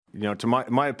to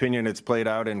my opinion, it's played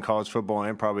out in college football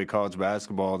and probably college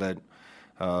basketball that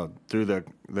through the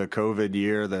COVID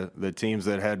year, the teams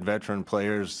that had veteran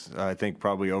players, I think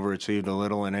probably overachieved a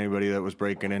little, and anybody that was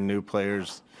breaking in new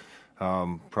players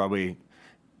probably,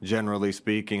 generally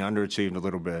speaking, underachieved a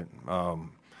little bit.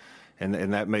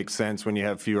 And that makes sense when you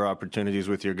have fewer opportunities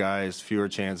with your guys, fewer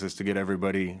chances to get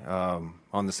everybody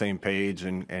on the same page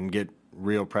and get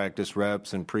real practice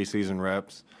reps and preseason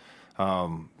reps.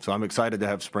 So I'm excited to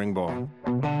have spring ball.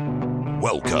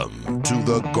 Welcome to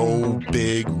the Go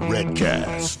Big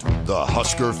Redcast, the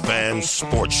Husker Fan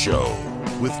Sports Show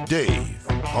with Dave,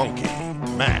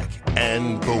 Honky, Mac,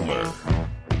 and Boomer.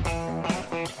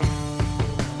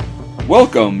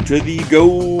 Welcome to the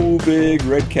Go Big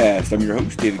Redcast. I'm your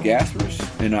host, David Gaspers,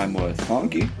 and I'm with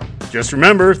Honky. Just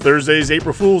remember, Thursday's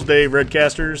April Fool's Day,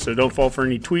 Redcasters, so don't fall for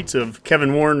any tweets of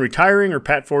Kevin Warren retiring or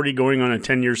Pat Forty going on a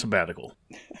 10-year sabbatical.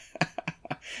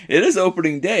 It is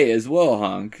opening day as well,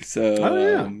 Honk, so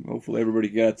hopefully everybody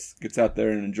gets out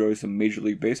there and enjoys some Major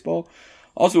League Baseball.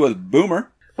 Also with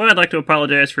Boomer. Well, I'd like to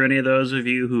apologize for any of those of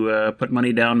you who put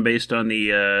money down based on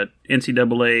the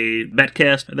NCAA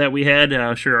betcast that we had.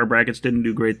 Sure, our brackets didn't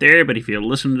do great there, but if you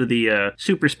listen to the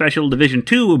super special Division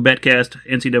II betcast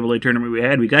NCAA tournament we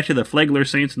had, we got you the Flagler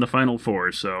Saints in the Final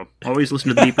Four, so always listen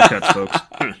to the deeper cuts, folks.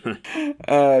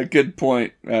 Good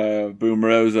point,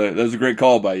 Boomer. That was a great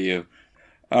call by you.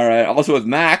 All right, also with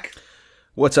Mac.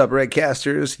 What's up,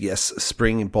 Redcasters? Yes,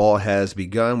 spring ball has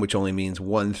begun, which only means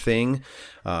one thing.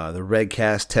 The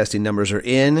Redcast testing numbers are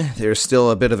in. There's still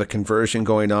a bit of a conversion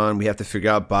going on. We have to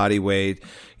figure out body weight,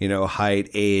 height,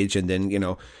 age, and then,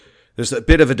 there's a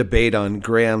bit of a debate on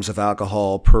grams of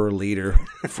alcohol per liter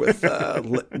with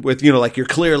like your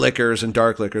clear liquors and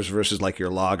dark liquors versus like your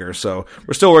lager. So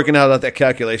we're still working out that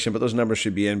calculation, but those numbers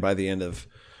should be in by the end of,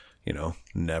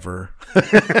 never.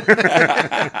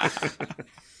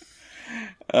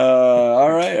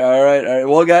 All right.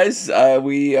 Well, guys,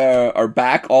 we are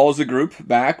back all as a group.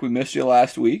 Back. We missed you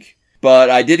last week,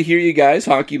 but I did hear you guys,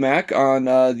 Honky Mac, on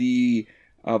the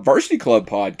Varsity Club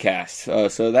podcast.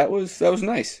 So that was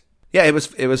nice. Yeah, it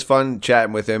was fun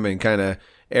chatting with him and kind of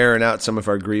airing out some of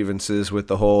our grievances with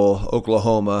the whole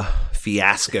Oklahoma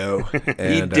fiasco.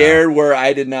 And, he dared where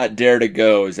I did not dare to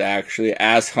go. Is actually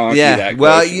ask Honky that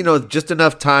question. Well, just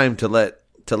enough time to let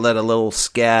a little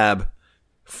scab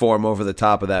form over the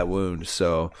top of that wound.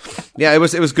 So, yeah, it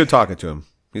was good talking to him.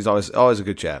 He's always a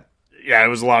good chat. Yeah, it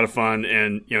was a lot of fun.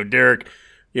 And, Derek,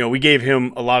 we gave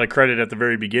him a lot of credit at the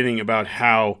very beginning about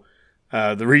how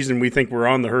the reason we think we're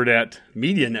on the Hurrdat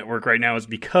Media Network right now is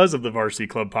because of the Varsity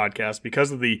Club podcast,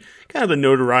 because of the kind of the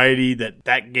notoriety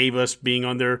that gave us being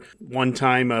on there one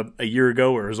time a year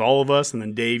ago, where it was all of us. And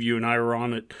then Dave, you and I were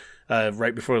on it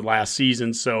right before the last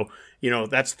season. So,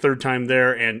 that's the third time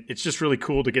there, and it's just really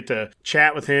cool to get to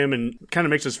chat with him, and kind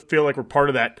of makes us feel like we're part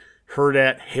of that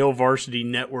Hurrdat Hail Varsity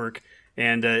network,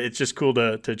 and it's just cool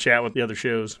to chat with the other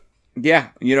shows. Yeah,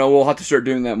 we'll have to start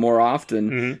doing that more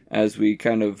often as we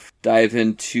kind of dive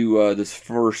into this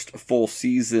first full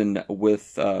season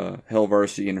with Hail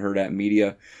Varsity and Hurrdat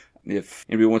Media. If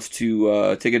anybody wants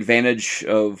to take advantage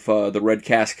of the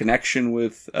Redcast connection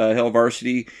with Hail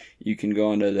Varsity, you can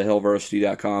go onto the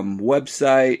hailvarsity.com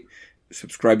website.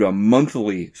 Subscribe to a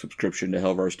monthly subscription to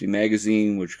Hail Varsity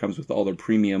Magazine, which comes with all their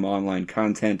premium online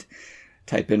content.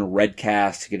 Type in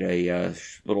Redcast to get a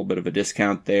little bit of a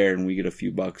discount there, and we get a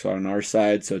few bucks on our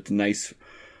side. So it's nice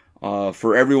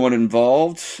for everyone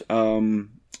involved. I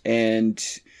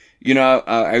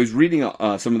was reading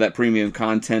some of that premium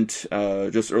content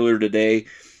just earlier today,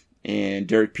 and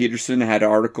Derek Peterson had an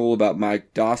article about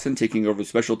Mike Dawson taking over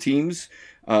special teams.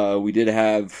 We did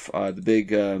have the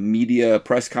big media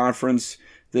press conference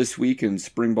this week, and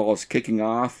spring ball is kicking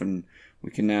off, and we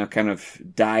can now kind of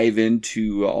dive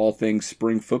into all things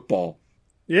spring football.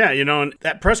 Yeah, and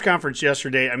that press conference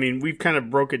yesterday, we've kind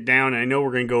of broke it down, and I know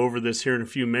we're going to go over this here in a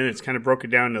few minutes, kind of broke it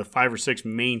down to 5 or 6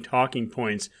 main talking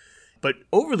points. But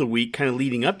over the week, kind of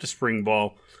leading up to spring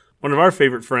ball, one of our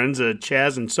favorite friends,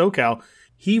 Chaz in SoCal,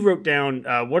 he wrote down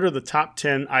what are the top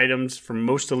 10 items from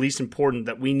most to least important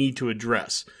that we need to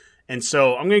address. And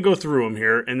so I'm going to go through them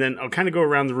here, and then I'll kind of go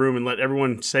around the room and let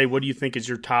everyone say what do you think is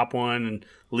your top one and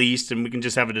least, and we can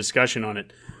just have a discussion on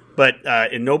it. But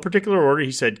in no particular order,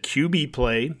 he said QB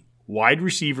play, wide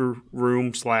receiver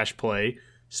room/play,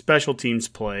 special teams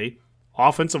play,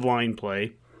 offensive line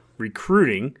play,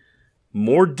 recruiting,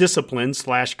 more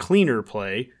discipline/cleaner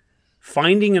play,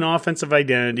 finding an offensive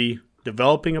identity,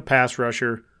 developing a pass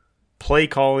rusher, play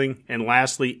calling, and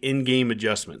lastly, in-game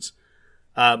adjustments.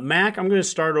 Mac, I'm going to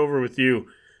start over with you.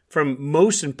 From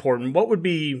most important, what would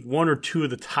be one or two of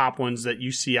the top ones that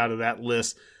you see out of that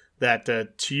list that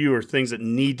to you are things that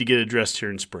need to get addressed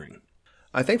here in spring?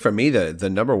 I think for me, the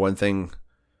number one thing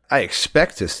I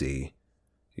expect to see,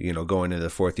 going into the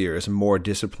fourth year is more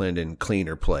disciplined and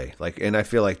cleaner play. And I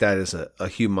feel like that is a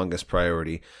humongous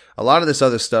priority. A lot of this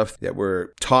other stuff that we're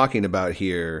talking about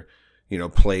here,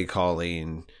 play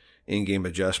calling, in-game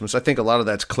adjustments, I think a lot of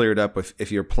that's cleared up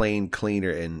if you're playing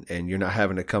cleaner and you're not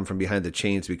having to come from behind the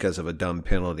chains because of a dumb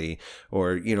penalty,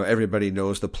 or, everybody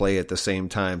knows the play at the same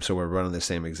time, so we're running the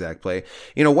same exact play.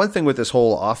 One thing with this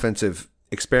whole offensive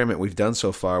experiment we've done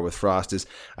so far with Frost is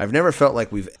I've never felt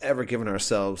like we've never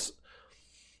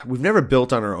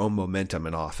built on our own momentum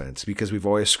in offense, because we've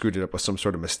always screwed it up with some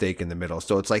sort of mistake in the middle.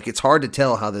 So it's hard to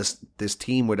tell how this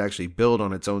team would actually build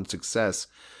on its own success,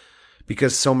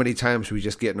 because so many times we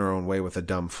just get in our own way with a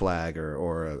dumb flag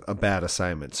or a bad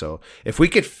assignment. So if we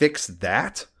could fix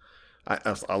that,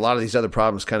 a lot of these other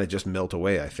problems kind of just melt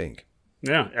away, I think.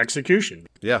 Yeah, execution.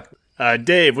 Yeah.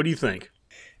 Dave, what do you think?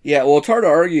 Yeah, well, it's hard to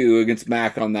argue against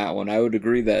Mac on that one. I would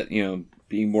agree that,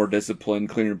 being more disciplined,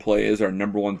 cleaner play is our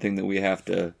number one thing that we have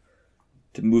to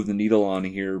move the needle on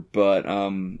here. But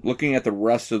looking at the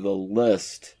rest of the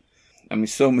list,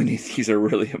 so many of these are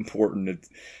really important.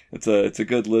 It's a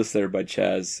good list there by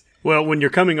Chaz. Well, when you're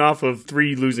coming off of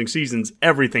 3 losing seasons,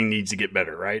 everything needs to get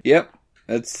better, right? Yep,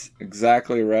 that's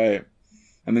exactly right.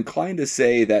 I'm inclined to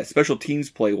say that special teams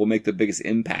play will make the biggest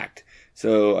impact.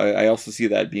 So I also see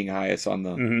that being highest on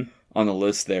the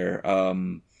list there.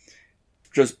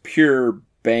 Just pure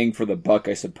bang for the buck,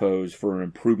 I suppose, for an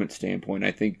improvement standpoint.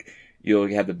 I think you'll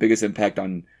have the biggest impact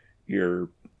on your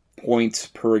points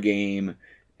per game,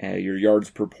 your yards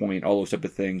per point, all those type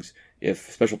of things,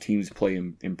 if special teams play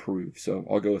improve. So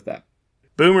I'll go with that.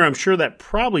 Boomer, I'm sure that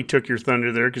probably took your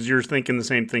thunder there because you're thinking the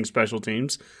same thing, special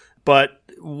teams. But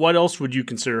what else would you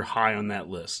consider high on that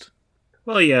list?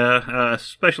 Well, yeah,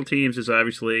 special teams is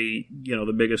obviously,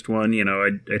 the biggest one.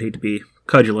 I'd hate to be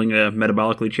cudgeling a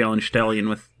metabolically challenged stallion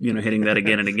with, hitting that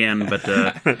again and again. But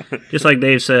just like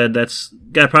Dave said, that's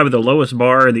got probably the lowest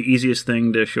bar, the easiest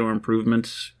thing to show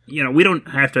improvements. We don't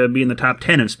have to be in the top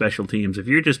 10 in special teams. If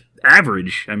you're just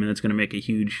average, that's going to make a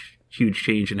huge, huge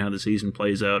change in how the season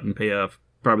plays out and pay off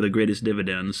probably the greatest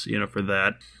dividends, for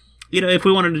that. If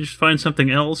we wanted to just find something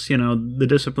else, the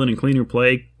discipline and cleaner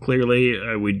play,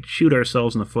 clearly we'd shoot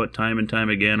ourselves in the foot time and time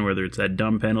again, whether it's that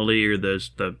dumb penalty or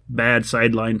there's the bad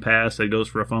sideline pass that goes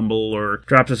for a fumble or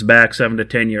drops us back 7 to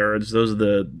 10 yards. Those are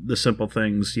the simple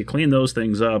things. You clean those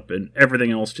things up and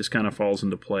everything else just kind of falls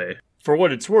into play. For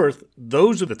what it's worth,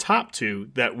 those are the top 2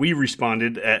 that we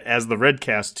responded as the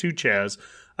Redcast to Chaz.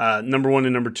 Number 1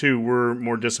 and number 2 were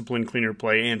more disciplined, cleaner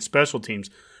play, and special teams.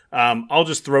 I'll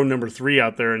just throw number 3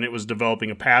 out there, and it was developing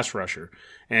a pass rusher.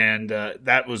 And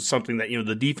that was something that,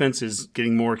 the defense is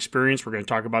getting more experience. We're going to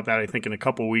talk about that, I think, in a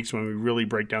couple of weeks when we really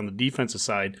break down the defensive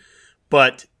side.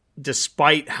 But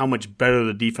despite how much better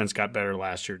the defense got better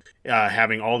last year,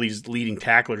 having all these leading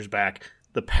tacklers back,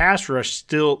 the pass rush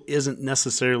still isn't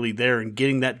necessarily there, and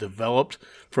getting that developed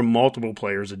from multiple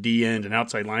players, a D-end, an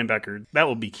outside linebacker, that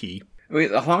will be key.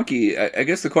 Honky, I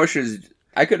guess the question is,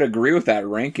 I could agree with that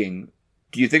ranking.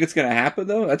 Do you think it's going to happen,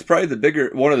 though? That's probably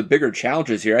one of the bigger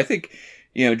challenges here. I think,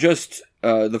 just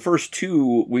the first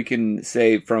 2 we can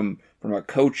say from a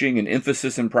coaching and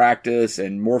emphasis in practice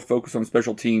and more focus on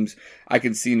special teams, I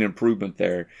can see an improvement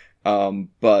there.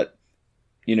 But,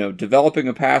 developing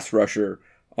a pass rusher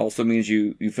also means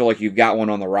you feel like you've got one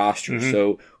on the roster. Mm-hmm.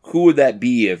 So who would that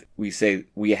be if we say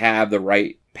we have the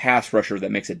right pass rusher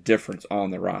that makes a difference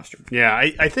on the roster? Yeah,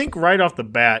 I think right off the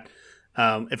bat,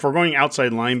 if we're going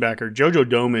outside linebacker,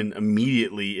 JoJo Domann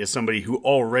immediately is somebody who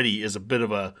already is a bit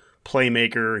of a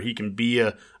playmaker. He can be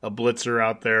a blitzer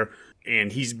out there,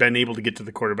 and he's been able to get to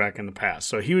the quarterback in the past.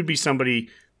 So he would be somebody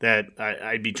that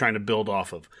I'd be trying to build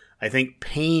off of. I think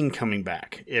Payne coming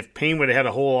back. If Payne would have had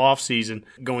a whole offseason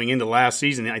going into last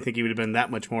season, I think he would have been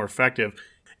that much more effective.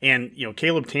 And,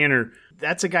 Caleb Tanner,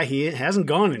 that's a guy, he hasn't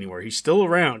gone anywhere. He's still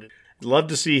around. I'd love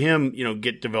to see him,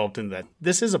 get developed into that.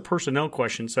 This is a personnel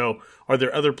question. So are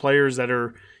there other players that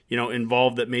are,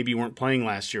 involved that maybe weren't playing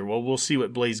last year? Well, we'll see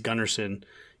what Blaise Gunnerson,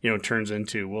 turns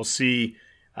into. We'll see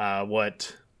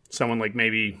what someone like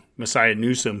maybe Messiah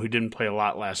Newsome, who didn't play a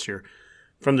lot last year.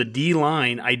 From the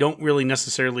D-line, I don't really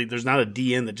necessarily – there's not a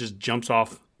D-end that just jumps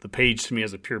off the page to me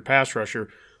as a pure pass rusher.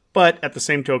 But at the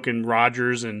same token,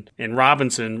 Rogers and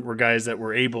Robinson were guys that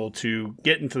were able to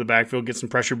get into the backfield, get some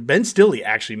pressure. Ben Stille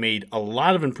actually made a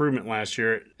lot of improvement last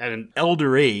year at an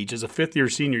elder age. As a fifth-year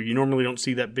senior, you normally don't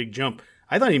see that big jump.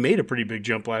 I thought he made a pretty big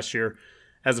jump last year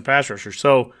as a pass rusher.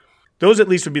 So those at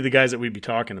least would be the guys that we'd be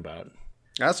talking about.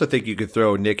 I also think you could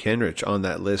throw Nick Henrich on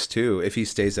that list too if he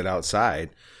stays at outside.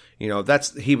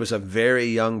 He was a very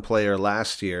young player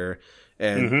last year,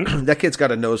 and that kid's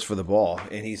got a nose for the ball,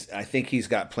 and I think he's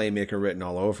got playmaker written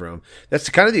all over him. That's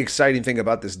kind of the exciting thing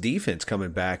about this defense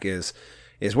coming back is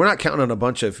we're not counting on a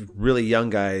bunch of really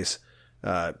young guys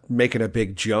making a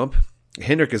big jump.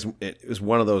 Hendrick is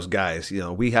one of those guys.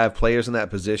 We have players in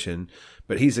that position,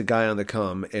 but he's a guy on the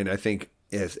come, and I think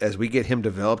as we get him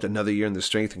developed another year in the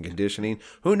strength and conditioning,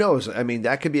 who knows? I mean,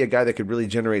 that could be a guy that could really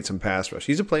generate some pass rush.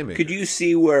 He's a playmaker. Could you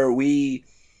see where we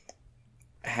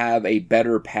have a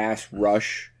better pass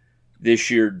rush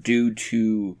this year due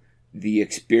to the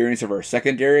experience of our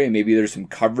secondary, and maybe there's some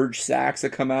coverage sacks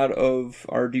that come out of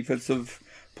our defensive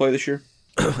play this year?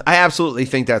 I absolutely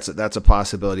think that's a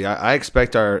possibility. I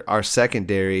expect our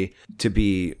secondary to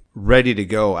be ready to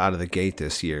go out of the gate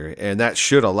this year, and that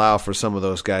should allow for some of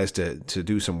those guys to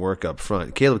do some work up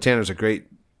front. Caleb Tanner's a great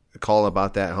call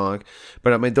about that, Honk,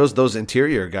 but I mean those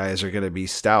interior guys are going to be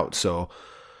stout. So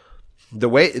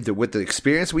with the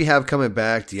experience we have coming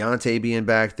back, Deontay being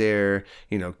back there,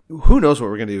 who knows what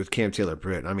we're going to do with Cam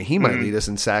Taylor-Britt? I mean, he might lead us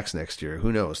in sacks next year.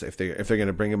 Who knows if they're going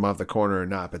to bring him off the corner or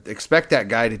not? But expect that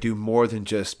guy to do more than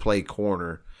just play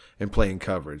corner and playing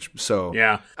coverage. So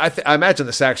yeah, I imagine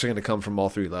the sacks are going to come from all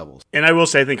three levels. And I will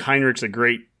say, I think Heinrich's a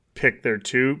great pick there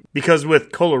too, because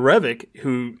with Kolarevic,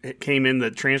 who came in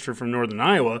the transfer from Northern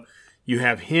Iowa, you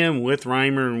have him with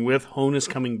Reimer and with Honus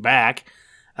coming back.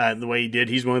 The way he did,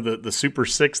 he's one of the Super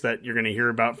Six that you're going to hear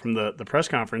about from the press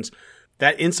conference.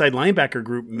 That inside linebacker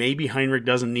group, maybe Heinrich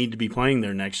doesn't need to be playing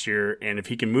there next year. And if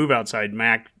he can move outside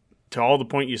Mac, to all the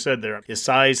point you said there, his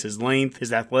size, his length,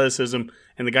 his athleticism,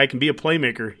 and the guy can be a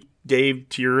playmaker. Dave,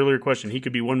 to your earlier question, he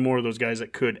could be one more of those guys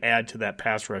that could add to that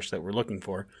pass rush that we're looking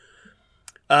for.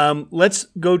 Let's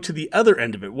go to the other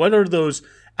end of it. What are those,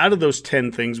 out of those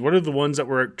 10 things, what are the ones that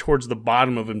were towards the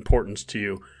bottom of importance to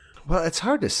you? Well, it's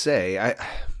hard to say.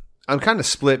 I'm kind of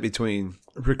split between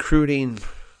recruiting.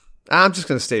 I'm just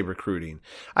going to say recruiting.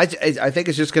 I think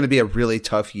it's just going to be a really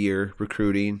tough year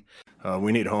recruiting.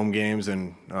 We need home games,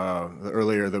 and the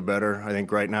earlier the better. I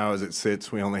think right now as it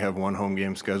sits, we only have one home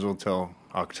game scheduled till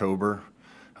October.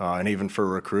 And even for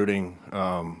recruiting,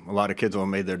 a lot of kids will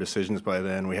have made their decisions by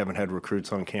then. We haven't had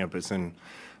recruits on campus in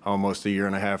almost a year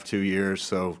and a half, 2 years.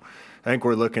 So I think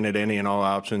we're looking at any and all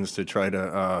options to try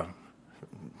to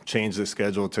change the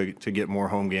schedule to get more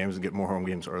home games and get more home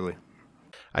games early.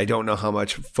 I don't know how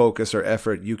much focus or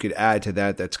effort you could add to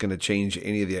that's going to change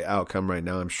any of the outcome right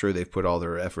now. I'm sure they've put all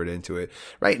their effort into it.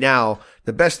 Right now,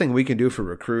 the best thing we can do for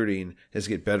recruiting is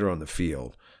get better on the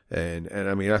field. And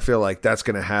I mean, I feel like that's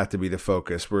going to have to be the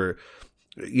focus. It's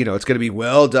going to be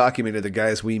well documented the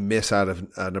guys we miss out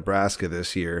of Nebraska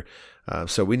this year.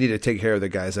 So we need to take care of the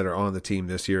guys that are on the team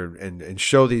this year and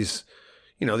show these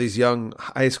young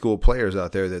high school players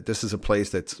out there that this is a place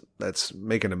that's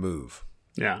making a move.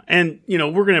 Yeah, and, we're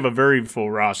going to have a very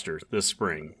full roster this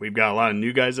spring. We've got a lot of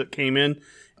new guys that came in.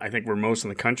 I think we're most in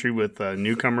the country with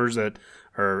newcomers that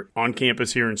are on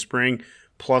campus here in spring.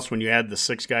 Plus, when you add the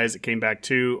 6 guys that came back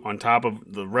too, on top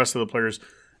of the rest of the players,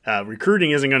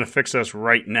 recruiting isn't going to fix us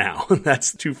right now.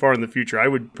 That's too far in the future. I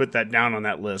would put that down on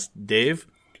that list. Dave?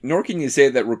 Nor can you say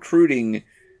that recruiting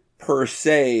per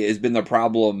se has been the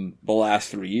problem the last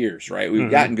 3 years, right?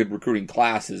 We've gotten good recruiting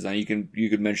classes. Now you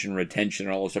could mention retention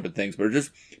and all those type of things, but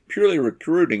just purely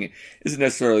recruiting isn't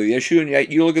necessarily the issue. And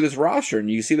yet you look at this roster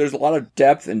and you see there's a lot of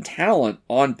depth and talent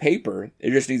on paper. It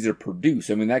just needs to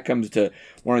produce. I mean, that comes to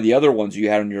one of the other ones you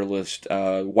had on your list,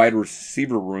 wide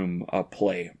receiver room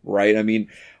play, right? I mean,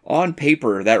 on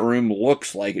paper, that room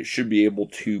looks like it should be able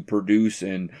to produce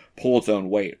and pull its own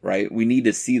weight, right? We need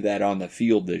to see that on the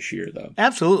field this year, though.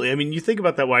 Absolutely. I mean, you think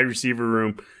about that wide receiver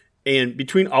room, and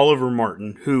between Oliver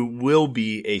Martin, who will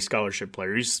be a scholarship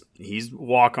player, he's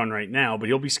walk-on right now, but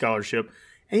he'll be scholarship,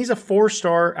 and he's a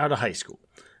 4-star out of high school.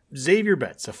 Xavier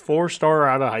Betts, a 4-star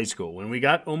out of high school. When we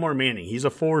got Omar Manning, he's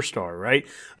a 4-star, right?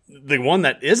 The one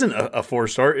that isn't a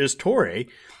 4-star is Torrey.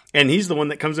 And he's the one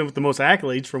that comes in with the most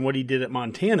accolades from what he did at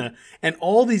Montana. And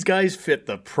all these guys fit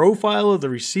the profile of the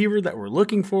receiver that we're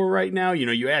looking for right now.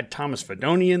 You add Thomas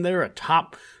Fedoni in there, a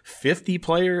top 50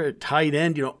 player at tight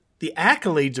end. The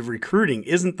accolades of recruiting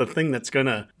isn't the thing that's going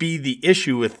to be the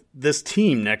issue with this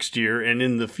team next year and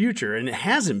in the future. And it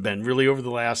hasn't been really over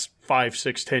the last 5,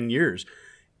 6, 10 years.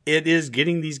 It is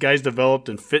getting these guys developed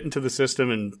and fit into the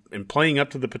system and playing up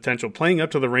to the potential, playing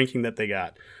up to the ranking that they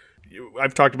got.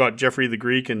 I've talked about Jeffrey the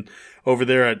Greek and over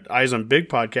there at Eyes on Big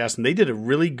podcast, and they did a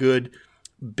really good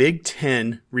Big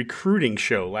Ten recruiting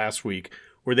show last week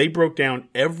where they broke down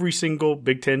every single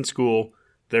Big Ten school,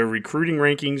 their recruiting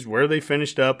rankings, where they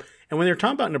finished up. And when they were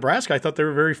talking about Nebraska, I thought they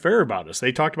were very fair about us.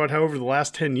 They talked about how over the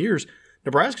last 10 years,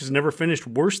 Nebraska's never finished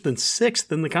worse than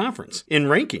 6th in the conference in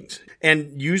rankings.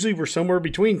 And usually we're somewhere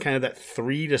between kind of that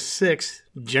 3 to 6,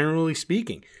 generally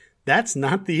speaking. That's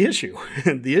not the issue.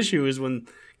 The issue is when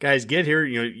guys get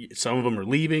here, some of them are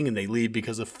leaving and they leave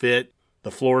because of fit,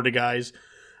 the Florida guys,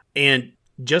 and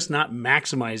just not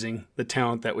maximizing the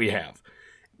talent that we have.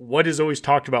 What is always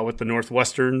talked about with the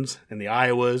Northwesterns and the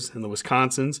Iowas and the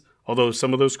Wisconsins, although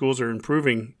some of those schools are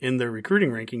improving in their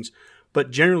recruiting rankings, but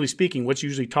generally speaking, what's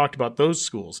usually talked about those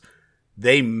schools,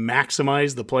 they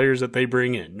maximize the players that they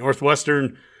bring in.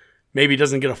 Northwestern maybe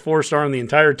doesn't get a 4-star on the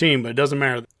entire team, but it doesn't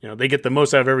matter. They get the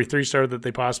most out of every 3-star that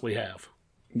they possibly have.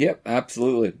 Yep,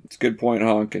 absolutely. It's a good point,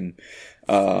 Honk, and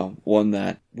one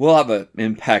that will have an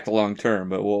impact long term,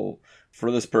 but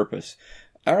for this purpose.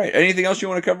 All right, anything else you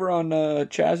want to cover on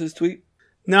Chaz's tweet?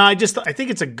 No, I think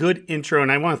it's a good intro,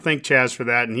 and I want to thank Chaz for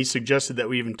that, and he suggested that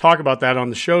we even talk about that on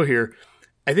the show here.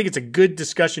 I think it's a good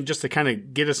discussion just to kind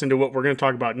of get us into what we're going to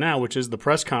talk about now, which is the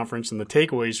press conference and the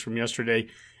takeaways from yesterday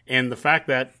and the fact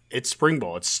that it's spring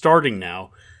ball. It's starting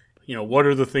now. What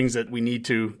are the things that we need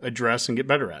to address and get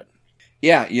better at?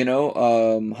 Yeah,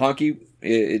 Honky,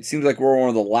 it seems like we're one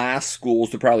of the last schools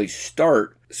to probably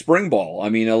start spring ball. I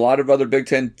mean, a lot of other Big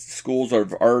Ten schools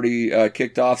have already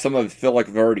kicked off. Some of them feel like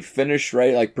they've already finished,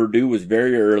 right? Like Purdue was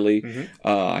very early. Mm-hmm.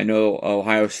 I know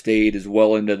Ohio State is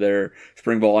well into their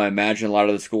spring ball. I imagine a lot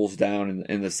of the schools down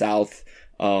in the South.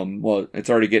 Well, it's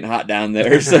already getting hot down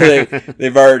there, so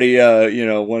they've already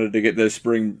wanted to get the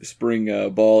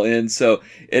spring ball in. So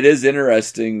it is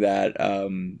interesting that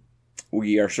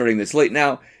we are starting this late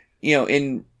now.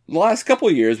 In the last couple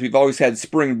of years, we've always had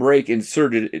spring break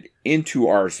inserted into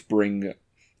our spring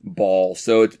ball.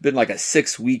 So it's been like a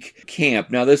 6-week camp.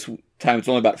 Now this time it's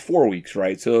only about 4 weeks,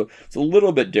 right? So it's a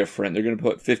little bit different. They're going to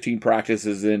put 15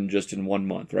 practices in just in 1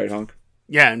 month, right, Hunk?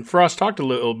 Yeah, and Frost talked a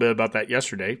little bit about that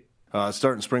yesterday.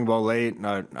 Starting spring ball late,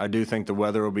 I do think the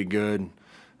weather will be good.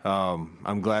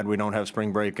 I'm glad we don't have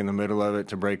spring break in the middle of it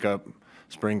to break up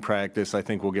spring practice. I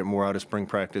think we'll get more out of spring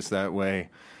practice that way.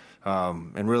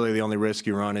 And really the only risk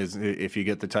you run is if you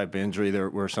get the type of injury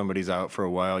where somebody's out for a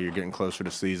while, you're getting closer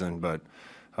to season. But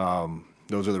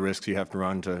those are the risks you have to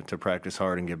run to practice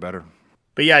hard and get better.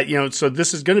 But yeah, so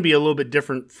this is going to be a little bit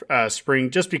different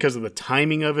spring just because of the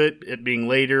timing of it being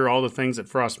later, all the things that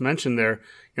Frost mentioned there.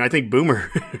 I think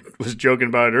Boomer was joking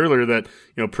about it earlier that,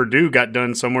 Purdue got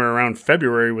done somewhere around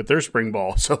February with their spring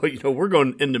ball. So, we're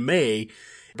going into May,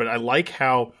 but I like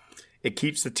how it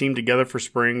keeps the team together for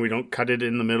spring. We don't cut it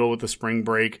in the middle with the spring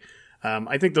break.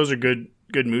 I think those are good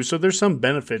moves. So there's some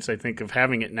benefits, I think, of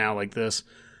having it now like this.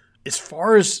 As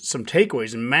far as some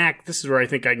takeaways, and Mac, this is where I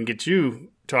think I can get you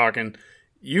talking.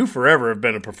 You forever have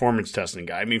been a performance testing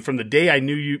guy. I mean, from the day I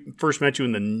knew you, first met you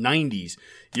in the 90s,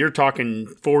 you're talking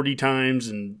 40 times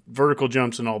and vertical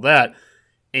jumps and all that.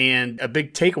 And a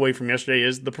big takeaway from yesterday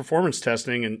is the performance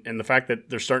testing and the fact that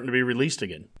they're starting to be released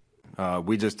again.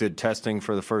 We just did testing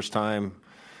for the first time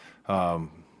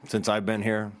since I've been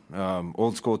here.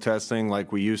 Old school testing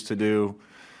like we used to do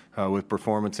with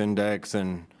performance index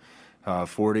and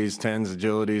 40s, 10s,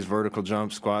 agilities, vertical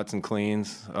jumps, squats, and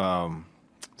cleans.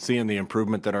 Seeing the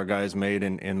improvement that our guys made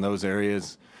in those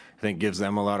areas, I think gives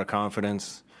them a lot of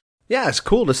confidence. Yeah, it's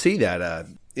cool to see that.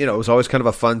 It was always kind of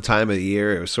a fun time of the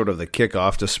year. It was sort of the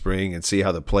kickoff to spring and see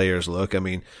how the players look. I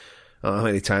mean, I don't know how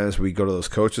many times we go to those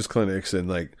coaches' clinics and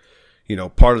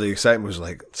part of the excitement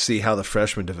was see how the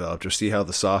freshmen developed or see how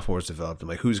the sophomores developed.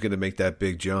 And who's going to make that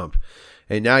big jump?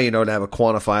 And now, to have a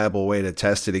quantifiable way to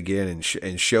test it again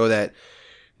and show that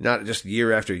not just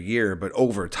year after year, but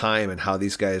over time and how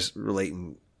these guys relate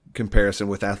in comparison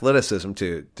with athleticism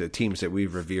to teams that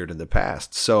we've revered in the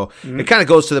past. So It kind of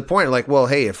goes to the point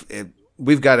hey, if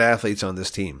we've got athletes on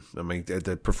this team, I mean,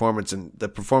 the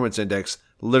performance index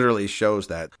literally shows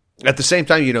that. At the same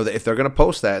time, that if they're going to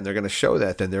post that and they're going to show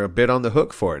that, then they're a bit on the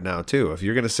hook for it now too. If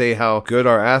you're going to say how good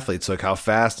our athletes look, how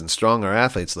fast and strong our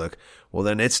athletes look, well,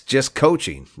 then it's just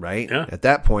coaching, right? Yeah. At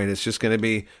that point, it's just going to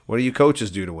be, what do you coaches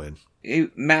do to win? Hey,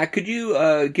 Matt, could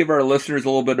you give our listeners a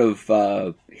little bit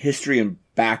of history and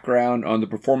background on the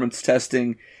performance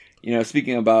testing?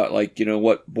 Speaking about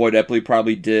what Boyd Epley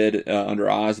probably did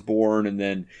under Osborne, and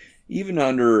then even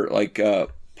under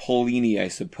Pelini, I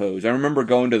suppose. I remember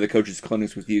going to the coaches'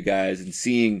 clinics with you guys and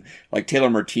seeing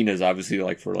Taylor Martinez, obviously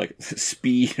for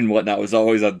speed and whatnot, was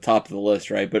always on the top of the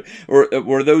list, right? But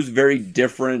were those very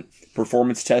different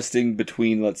performance testing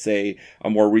between, let's say, a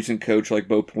more recent coach like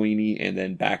Bo Pelini and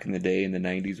then back in the day in the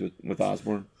 90s with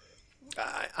Osborne?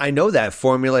 I know that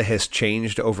formula has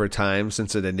changed over time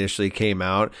since it initially came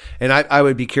out, and I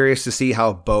would be curious to see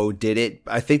how Bo did it.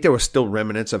 I think there was still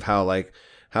remnants of how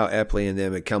how Epley and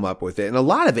them had come up with it. And a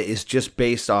lot of it is just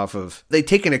based off of, they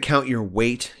take into account your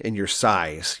weight and your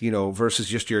size, versus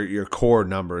just your core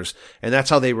numbers. And that's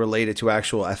how they relate it to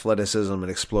actual athleticism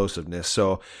and explosiveness.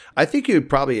 So I think you'd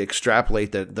probably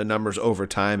extrapolate the numbers over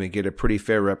time and get a pretty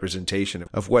fair representation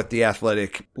of what the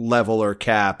athletic level or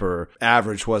cap or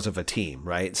average was of a team,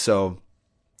 right? So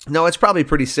no, it's probably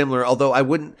pretty similar, although I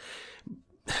wouldn't,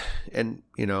 and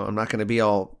I'm not going to be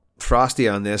all frosty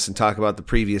on this and talk about the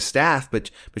previous staff, but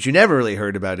you never really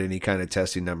heard about any kind of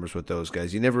testing numbers with those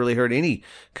guys. You never really heard any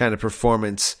kind of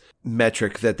performance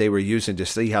metric that they were using to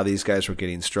see how these guys were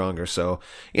getting stronger. So,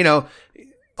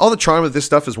 all the charm of this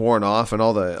stuff is worn off, and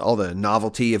all the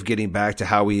novelty of getting back to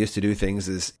how we used to do things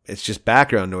it's just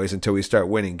background noise until we start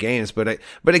winning games. But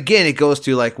again, it goes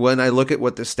to, like, when I look at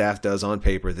what the staff does on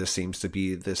paper, this seems to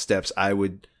be the steps I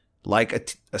would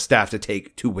like a staff to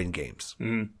take to win games.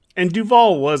 Mm-hmm. And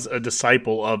Duval was a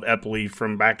disciple of Epley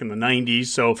from back in the 90s.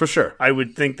 So for sure, I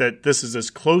would think that this is as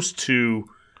close to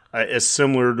as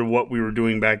similar to what we were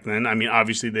doing back then. I mean,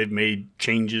 obviously they've made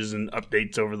changes and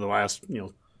updates over the last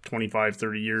 25,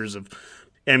 30 years of.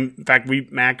 And in fact,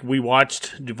 we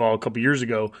watched Duval a couple years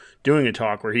ago doing a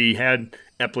talk where he had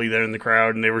Epley there in the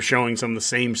crowd, and they were showing some of the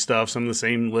same stuff, some of the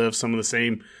same lifts, some of the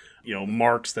same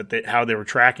marks how they were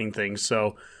tracking things.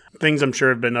 So things I'm sure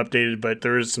have been updated, but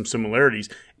there is some similarities.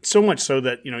 So much so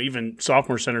that, even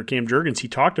sophomore center Cam Jurgens, he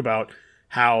talked about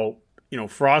how,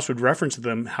 Frost would reference to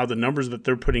them, how the numbers that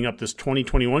they're putting up, this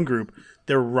 2021 group,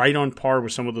 they're right on par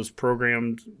with some of those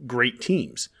programmed great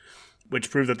teams,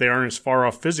 which prove that they aren't as far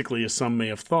off physically as some may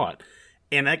have thought.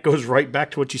 And that goes right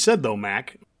back to what you said, though,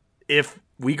 Mac. If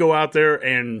we go out there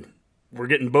and we're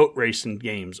getting boat racing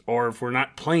games, or if we're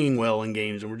not playing well in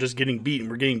games and we're just getting beat, and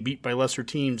we're getting beat by lesser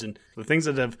teams, and the things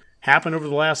that have happened over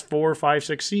the last 4, 5,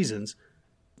 6 seasons,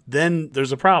 then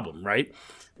there's a problem, right?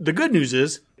 The good news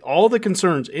is all the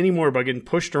concerns anymore about getting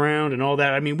pushed around and all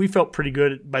that, I mean, we felt pretty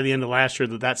good by the end of last year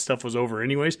that stuff was over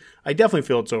anyways. I definitely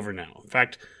feel it's over now. In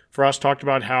fact, Frost talked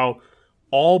about how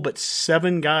all but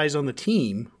 7 guys on the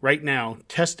team right now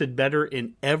tested better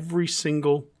in every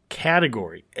single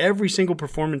category, every single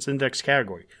performance index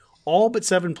category. All but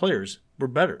 7 players were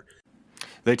better.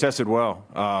 They tested well.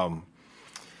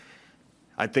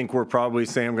 I think we're probably,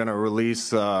 Sam, going to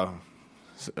release a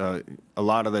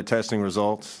lot of the testing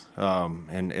results,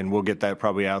 and we'll get that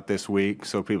probably out this week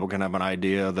so people can have an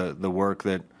idea of the work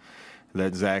that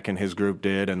Zach and his group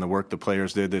did and the work the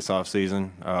players did this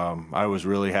offseason. I was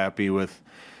really happy with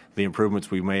the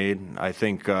improvements we made. I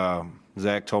think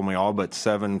Zach told me all but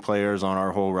 7 players on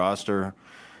our whole roster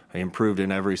improved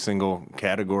in every single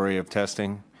category of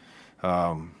testing.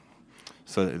 So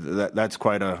that's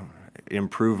quite a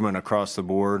improvement across the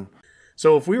board.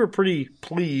 So if we were pretty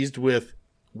pleased with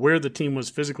where the team was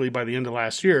physically by the end of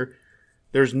last year,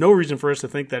 there's no reason for us to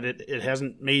think that it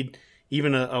hasn't made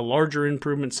even a larger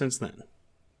improvement since then.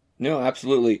 No,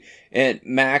 absolutely. And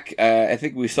Mac, I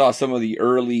think we saw some of the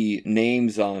early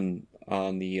names on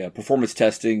the performance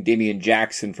testing. Damian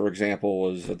Jackson, for example,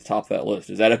 was at the top of that list.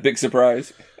 Is that a big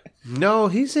surprise? No,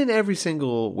 he's in every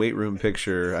single weight room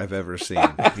picture I've ever seen.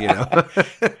 I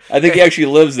think he actually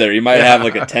lives there. He might have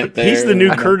like a tent there. He's the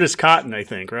new Curtis Cotton, I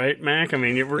think, right, Mac? I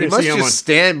mean, we're going to see him just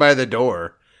stand by the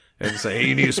door and say, "Hey,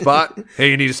 you need a spot?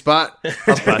 Hey, you need a spot?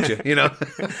 I'll spot you."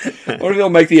 What if he'll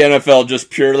make the NFL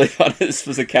just purely on his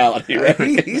physicality?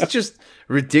 Right? He's just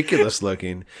ridiculous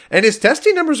looking, and his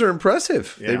testing numbers are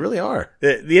impressive. Yeah. They really are.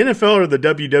 The NFL or the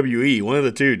WWE, one of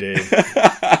the two, Dave.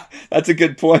 That's a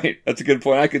good point.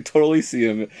 I could totally see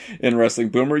him in wrestling.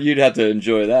 Boomer, you'd have to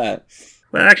enjoy that.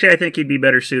 Well, actually, I think he'd be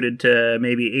better suited to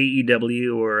maybe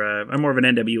AEW, or I'm more of an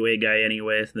NWA guy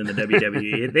anyway than the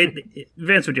WWE.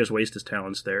 Vince would just waste his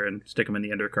talents there and stick him in the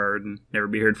undercard and never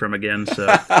be heard from again.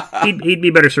 So he'd be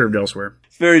better served elsewhere.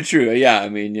 It's very true. Yeah, I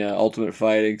mean, Ultimate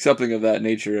Fighting, something of that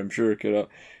nature, I'm sure could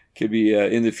be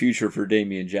in the future for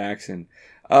Damian Jackson.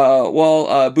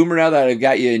 Boomer, now that I've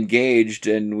got you engaged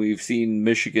and we've seen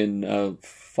Michigan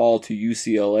fall to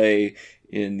UCLA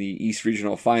in the East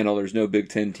Regional Final, there's no Big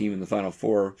Ten team in the Final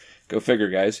Four. Go figure,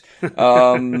 guys.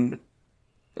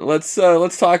 Let's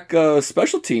talk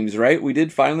special teams, right? We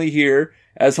did finally hear,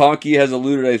 as Honky has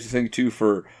alluded, I think, to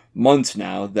for months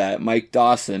now, that Mike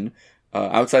Dawson,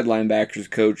 outside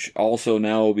linebackers coach, also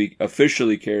now will be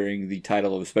officially carrying the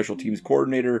title of special teams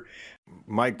coordinator.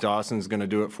 Mike Dawson's going to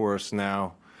do it for us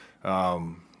now.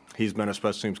 He's been a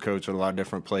special teams coach at a lot of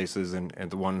different places, and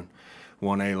the one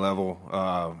 1A level.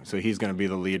 So he's going to be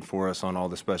the lead for us on all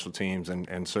the special teams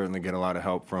and certainly get a lot of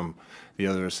help from the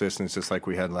other assistants, just like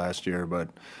we had last year. But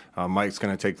Mike's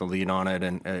going to take the lead on it,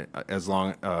 and as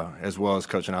well as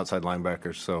coaching outside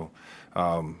linebackers. So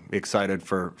excited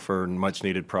for much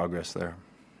needed progress there.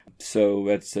 So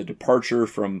that's a departure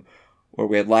from where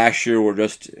we had last year, where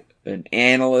just an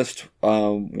analyst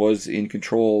was in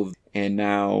control, and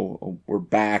now we're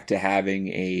back to having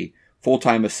a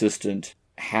full-time assistant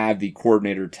have the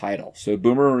coordinator title. So,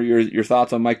 Boomer, your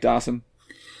thoughts on Mike Dawson?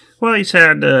 Well, he's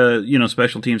had,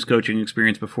 special teams coaching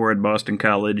experience before at Boston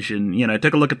College, and, I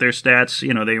took a look at their stats.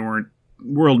 They weren't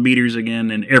world beaters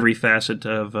again in every facet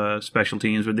of special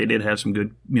teams, but they did have some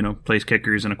good, place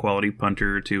kickers and a quality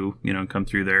punter or two, come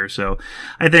through there. So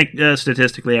I think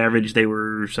statistically average, they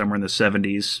were somewhere in the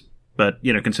 70s. But,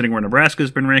 considering where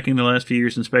Nebraska's been ranking the last few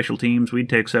years in special teams, we'd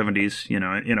take 70s,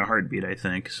 in a heartbeat, I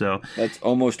think. So that's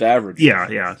almost average.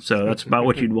 Yeah. So that's about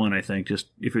what you'd want, I think. Just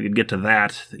if we could get to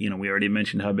that, we already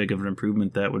mentioned how big of an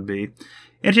improvement that would be.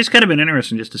 It's just kind of been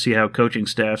interesting just to see how coaching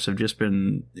staffs have just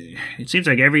been, it seems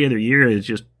like every other year is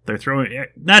just, they're throwing,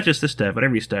 not just this staff, but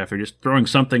every staff, they're just throwing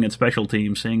something at special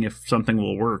teams, seeing if something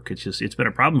will work. It's been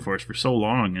a problem for us for so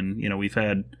long. And, we've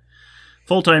had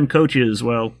full-time coaches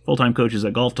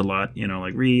that golfed a lot,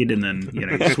 like Reed, and then,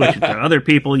 you switch it to other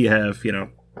people. You have,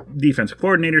 defensive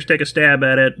coordinators take a stab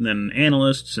at it, and then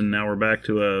analysts, and now we're back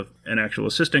to an actual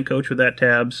assistant coach with that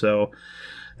tab. So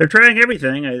they're trying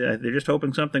everything. They're just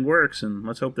hoping something works, and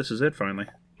let's hope this is it finally.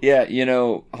 Yeah,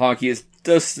 Honky, it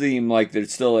does seem like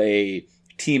there's still a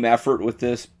team effort with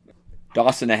this.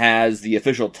 Dawson has the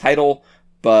official title,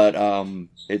 but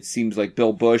it seems like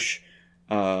Bill Bush,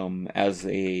 as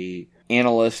a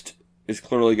analyst, is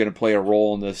clearly going to play a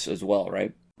role in this as well,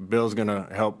 right? Bill's going to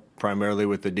help primarily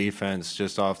with the defense,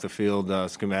 just off the field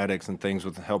schematics and things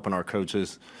with helping our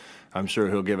coaches. I'm sure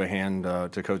he'll give a hand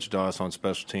to Coach Doss on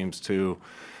special teams too.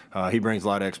 He brings a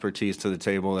lot of expertise to the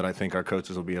table that I think our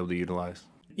coaches will be able to utilize.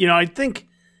 I think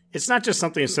it's not just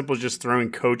something as simple as just throwing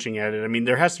coaching at it. I mean,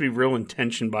 there has to be real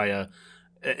intention by an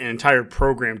entire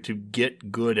program to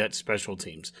get good at special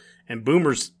teams. And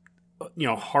Boomer's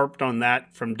harped on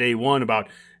that from day one about,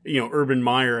 Urban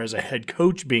Meyer as a head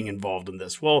coach being involved in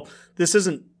this. Well,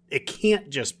 it can't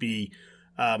just be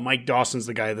Mike Dawson's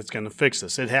the guy that's going to fix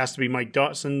this. It has to be Mike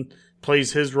Dawson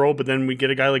plays his role, but then we get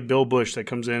a guy like Bill Bush that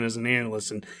comes in as an analyst,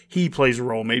 and he plays a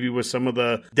role maybe with some of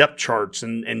the depth charts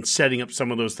and setting up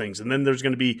some of those things. And then there's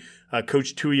going to be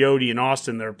Coach Tuioti and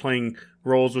Austin that are playing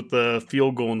roles with the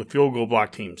field goal and the field goal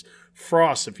block teams.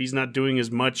 Frost, if he's not doing as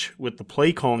much with the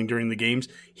play calling during the games,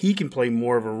 he can play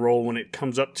more of a role when it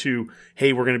comes up to,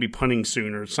 hey, we're going to be punting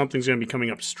soon, or something's going to be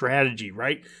coming up, strategy,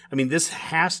 right? I mean, this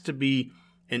has to be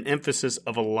an emphasis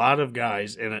of a lot of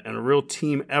guys and a real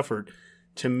team effort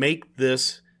to make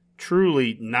this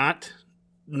truly not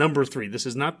number 3. This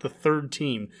is not the third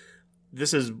team.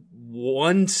 This is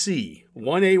 1C.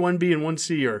 1A, 1B, and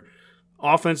 1C are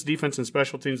offense, defense, and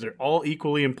special teams. They're all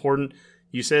equally important.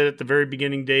 You said at the very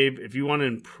beginning, Dave, if you want to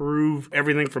improve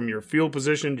everything from your field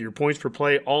position to your points per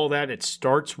play, all that, it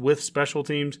starts with special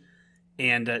teams.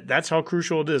 And that's how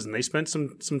crucial it is. And they spent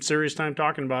some serious time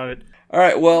talking about it. All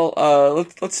right, well,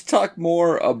 let's talk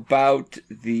more about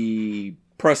the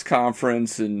press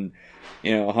conference. And,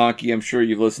 Honky, I'm sure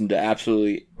you've listened to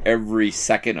absolutely every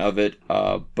second of it.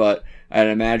 But I'd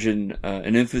imagine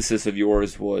an emphasis of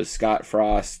yours was Scott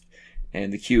Frost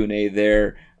and the Q&A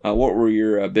there. What were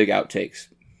your big outtakes?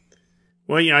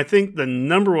 Well, I think the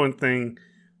number one thing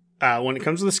when it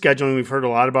comes to the scheduling, we've heard a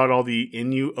lot about all the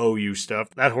NU-OU stuff.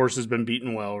 That horse has been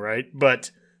beaten well, right?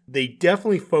 But they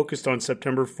definitely focused on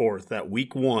September 4th, that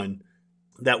week 1,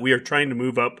 that we are trying to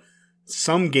move up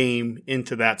some game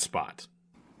into that spot.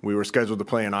 We were scheduled to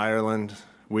play in Ireland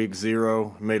week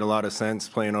 0. Made a lot of sense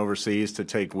playing overseas to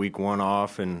take week 1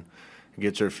 off and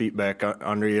get your feet back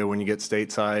under you when you get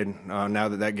stateside. Now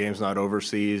that game's not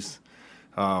overseas,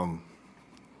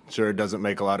 sure, it doesn't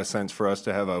make a lot of sense for us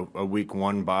to have a week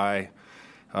 1 bye.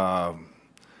 I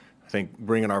think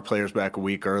bringing our players back a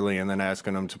week early and then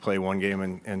asking them to play one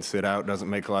game and sit out doesn't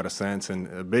make a lot of sense. And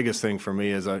the biggest thing for me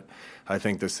is I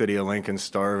think the city of Lincoln's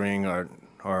starving,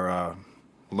 our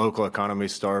local economy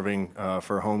starving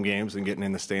for home games and getting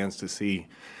in the stands to see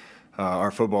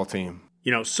our football team.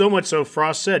 So much so,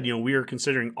 Frost said, we are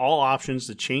considering all options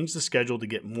to change the schedule to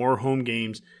get more home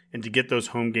games and to get those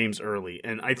home games early.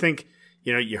 And I think,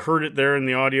 you heard it there in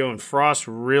the audio, and Frost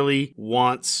really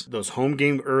wants those home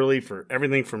games early for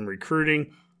everything from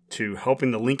recruiting to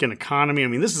helping the Lincoln economy. I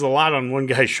mean, this is a lot on one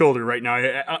guy's shoulder right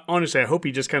now. Honestly, I hope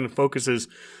he just kind of focuses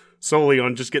solely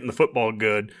on just getting the football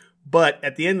good. But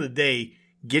at the end of the day,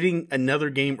 getting another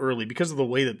game early because of the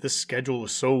way that this schedule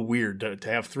is so weird to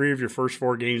have 3 of your first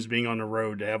 4 games being on the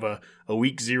road, to have a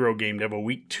week 0 game, to have a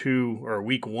week 2 or a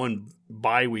week 1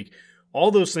 bye week. All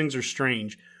those things are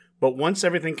strange. But once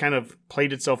everything kind of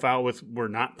played itself out with we're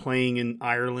not playing in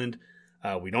Ireland,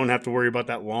 we don't have to worry about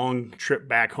that long trip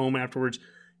back home afterwards,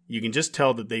 you can just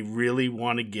tell that they really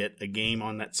want to get a game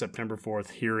on that September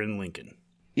 4th here in Lincoln.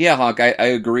 Yeah, Hawk, I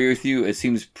agree with you. It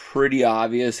seems pretty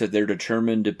obvious that they're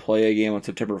determined to play a game on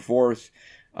September 4th,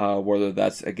 whether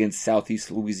that's against Southeast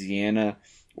Louisiana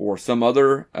or some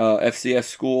other FCS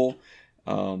school.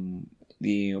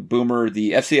 The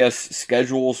FCS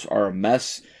schedules are a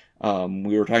mess.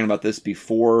 We were talking about this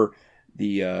before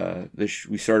we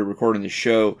started recording the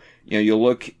show. You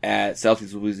look at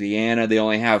Southeast Louisiana, they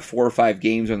only have 4 or 5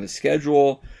 games on the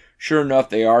schedule. Sure enough,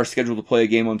 they are scheduled to play a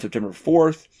game on September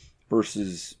 4th.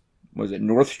 Versus, was it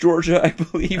North Georgia, I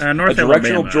believe? North a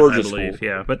directional Alabama, Georgia I believe, school.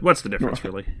 yeah. But what's the difference,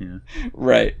 really? Yeah.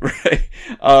 Right.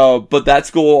 But that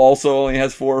school also only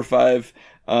has 4 or 5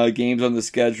 games on the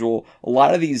schedule. A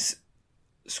lot of these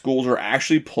schools are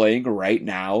actually playing right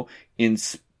now in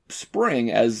spring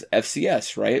as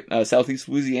FCS, right? Southeast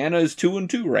Louisiana is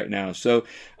 2-2 right now. So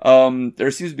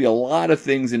there seems to be a lot of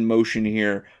things in motion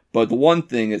here. But the one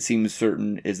thing that seems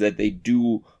certain is that they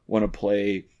do want to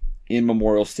play in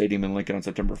Memorial Stadium in Lincoln on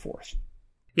September 4th.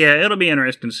 Yeah, it'll be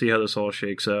interesting to see how this all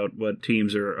shakes out, what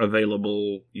teams are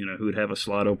available, who'd have a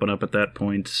slot open up at that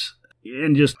point,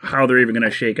 and just how they're even going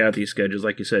to shake out these schedules.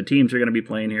 Like you said, teams are going to be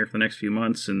playing here for the next few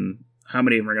months, and how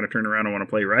many of them are going to turn around and want to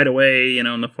play right away,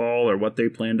 in the fall, or what they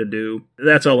plan to do.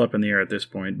 That's all up in the air at this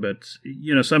point, but,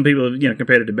 some people have,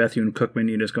 compared it to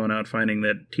Bethune-Cookman, just going out finding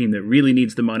that team that really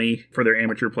needs the money for their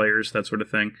amateur players, that sort of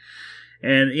thing.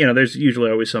 And, there's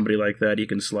usually always somebody like that you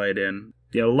can slide in.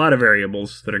 A lot of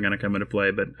variables that are going to come into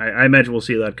play, but I imagine we'll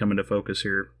see that come into focus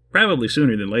here probably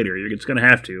sooner than later. It's going to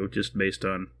have to, just based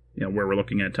on, where we're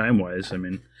looking at time-wise. I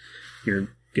mean, you're,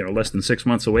 less than 6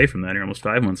 months away from that. You're almost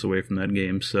 5 months away from that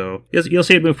game. So you'll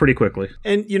see it move pretty quickly.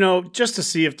 And, just to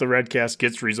see if the Redcast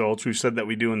gets results, we've said that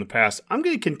we do in the past, I'm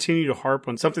going to continue to harp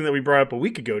on something that we brought up a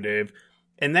week ago, Dave,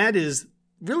 and that is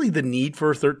really the need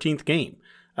for a 13th game.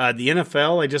 The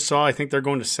NFL, I just saw, I think they're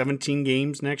going to 17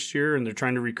 games next year, and they're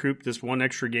trying to recoup this one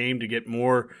extra game to get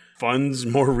more funds,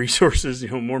 more resources,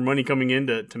 more money coming in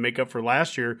to make up for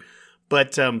last year.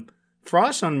 But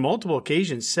Frost, on multiple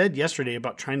occasions, said yesterday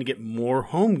about trying to get more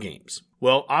home games.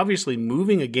 Well, obviously,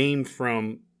 moving a game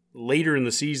from later in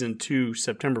the season to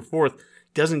September 4th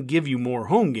doesn't give you more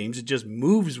home games. It just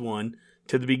moves one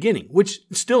to the beginning, which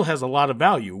still has a lot of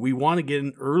value. We want to get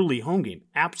an early home game,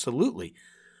 absolutely.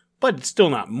 But it's still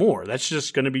not more. That's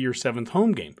just going to be your 7th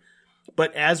home game.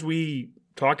 But as we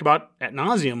talked about ad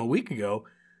nauseum a week ago,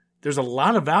 there's a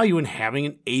lot of value in having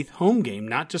an 8th home game,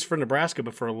 not just for Nebraska,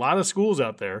 but for a lot of schools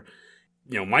out there.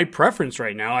 My preference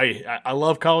right now, I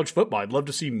love college football. I'd love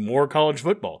to see more college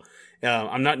football.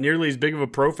 I'm not nearly as big of a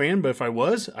pro fan, but if I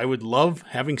was, I would love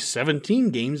having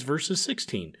 17 games versus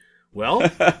 16.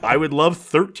 Well, I would love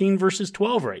 13 versus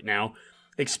 12 right now,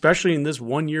 especially in this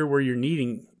one year where you're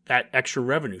needing that extra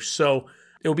revenue. So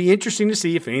it'll be interesting to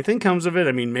see if anything comes of it.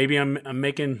 I mean, maybe I'm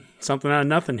making something out of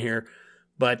nothing here,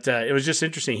 but it was just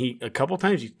interesting. A couple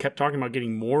times he kept talking about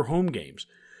getting more home games.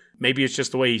 Maybe it's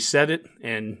just the way he said it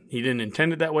and he didn't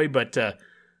intend it that way, but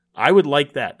I would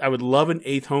like that. I would love an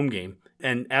 8th home game.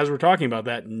 And as we're talking about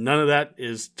that, none of that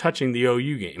is touching the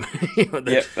OU game.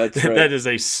 That's right. That is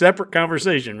a separate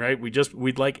conversation, right?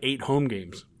 We'd like 8 home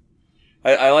games.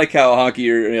 I like how, Honky,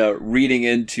 you're reading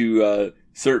into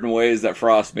certain ways that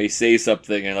Frost may say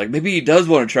something, and maybe he does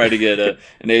want to try to get an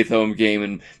 8th home game,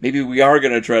 and maybe we are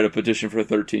going to try to petition for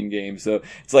 13 games. So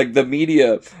it's like the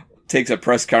media takes a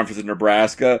press conference in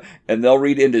Nebraska, and they'll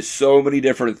read into so many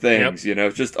different things. Yep.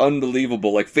 It's just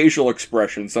unbelievable. Like facial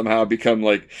expressions somehow become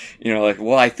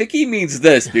well, I think he means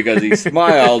this because he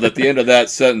smiled at the end of that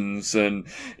sentence, and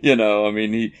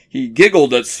he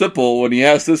giggled at Sipple when he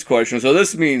asked this question, so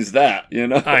this means that.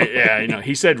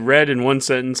 He said red in one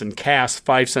sentence and cast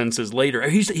 5 sentences later.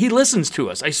 He listens to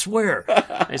us. I swear.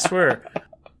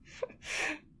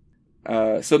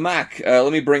 So Mac,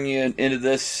 let me bring you into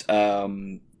this.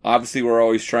 Obviously, we're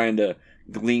always trying to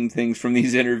glean things from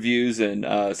these interviews, and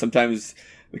sometimes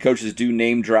the coaches do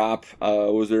name drop.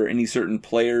 Was there any certain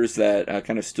players that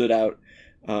kind of stood out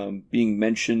being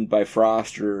mentioned by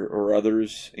Frost or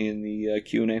others in the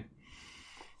Q&A?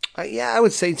 I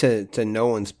would say to no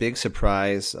one's big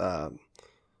surprise,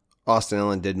 Austin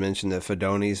Ellen did mention that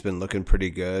Fedoni's been looking pretty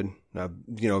good.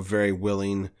 Very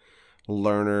willing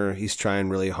learner. He's trying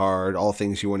really hard. All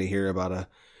things you want to hear about a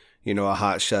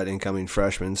hot shot incoming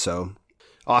freshman. So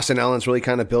Austin Allen's really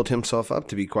kind of built himself up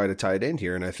to be quite a tight end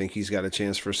here, and I think he's got a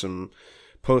chance for some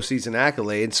postseason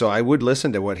accolades. So I would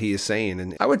listen to what he is saying,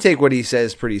 and I would take what he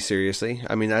says pretty seriously.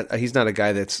 I mean, he's not a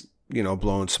guy that's,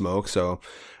 blowing smoke. So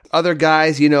other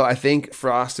guys, I think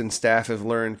Frost and staff have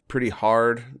learned pretty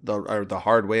hard, the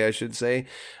hard way, I should say,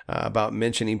 about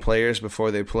mentioning players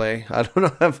before they play. I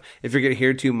don't know if you're going to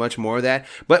hear too much more of that.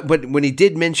 But when he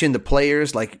did mention the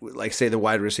players, like say the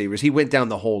wide receivers, he went down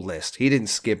the whole list. He didn't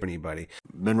skip anybody.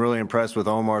 Been really impressed with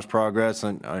Omar's progress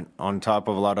on top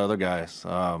of a lot of other guys.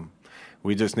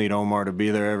 We just need Omar to be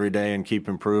there every day and keep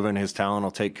improving. His talent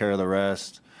will take care of the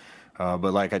rest.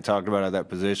 But like I talked about at that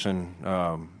position,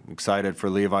 excited for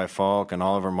Levi Falk and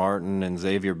Oliver Martin and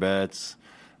Xavier Betts.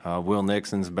 Will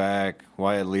Nixon's back.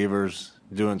 Wyatt Lever's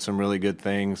doing some really good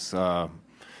things.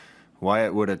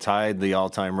 Wyatt would have tied the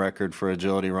all-time record for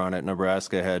agility run at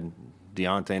Nebraska had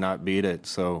Deontay not beat it.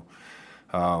 So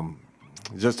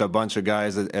just a bunch of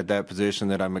guys at that position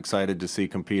that I'm excited to see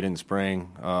compete in spring.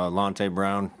 Lonte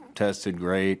Brown tested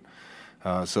great.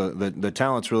 So the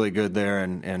talent's really good there,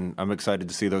 and I'm excited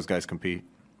to see those guys compete.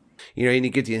 And you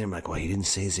get to the end, I'm like, well, he didn't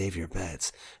say Xavier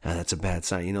Betts. That's a bad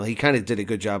sign. He kind of did a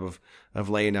good job of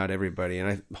laying out everybody,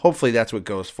 and hopefully that's what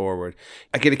goes forward.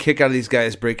 I get a kick out of these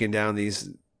guys breaking down these.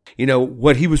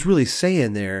 What he was really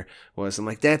saying there was, I'm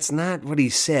like, that's not what he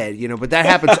said, but that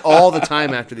happens all the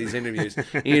time after these interviews,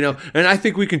 and I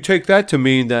think we can take that to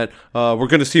mean that we're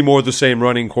going to see more of the same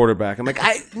running quarterback. I'm like,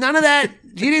 none of that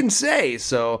he didn't say.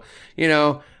 So,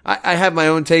 I have my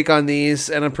own take on these,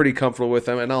 and I'm pretty comfortable with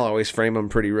them, and I'll always frame them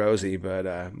pretty rosy, but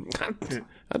I'm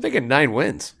thinking 9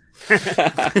 wins.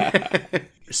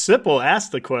 Sipple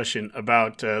asked the question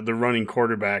about the running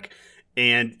quarterback.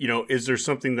 And, is there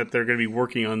something that they're going to be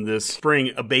working on this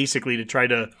spring, basically to try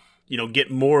to,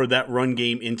 get more of that run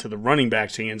game into the running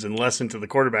backs' hands and less into the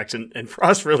quarterbacks? And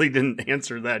Frost really didn't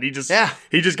answer that. He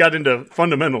just got into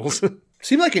fundamentals.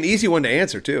 Seemed like an easy one to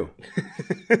answer, too.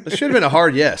 It should have been a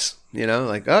hard yes,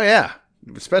 like, oh, yeah,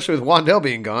 especially with Wandell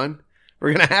being gone.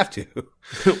 We're going to have to.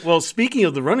 Well, speaking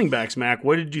of the running backs, Mac,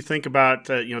 what did you think about,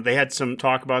 they had some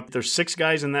talk about there's 6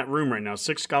 guys in that room right now,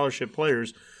 6 scholarship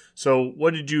players. So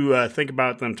what did you think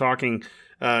about them talking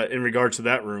in regards to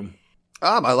that room?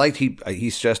 I liked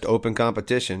he's just open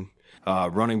competition.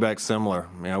 Running back similar.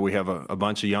 We have a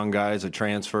bunch of young guys, a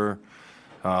transfer.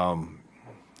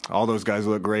 All those guys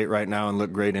look great right now and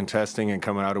look great in testing and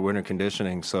coming out of winter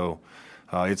conditioning. So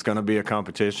it's going to be a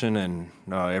competition, and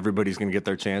everybody's going to get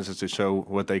their chances to show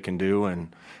what they can do,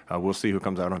 and we'll see who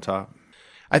comes out on top.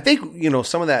 I think,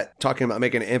 some of that talking about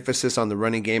making an emphasis on the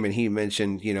running game, and he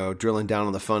mentioned, drilling down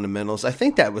on the fundamentals. I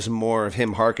think that was more of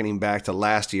him hearkening back to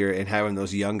last year and having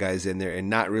those young guys in there and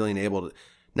not really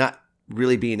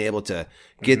being able to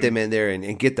get them in there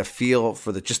and get the feel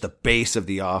for just the base of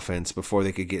the offense before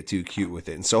they could get too cute with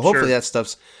it. And so hopefully that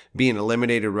stuff's being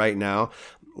eliminated right now.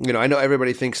 I know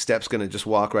everybody thinks Stepp's going to just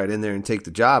walk right in there and take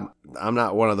the job. I'm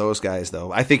not one of those guys,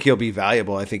 though. I think he'll be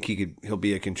valuable. I think he'll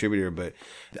be a contributor, but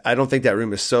I don't think that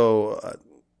room is so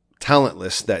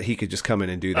talentless that he could just come in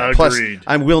and do that. Agreed. Plus,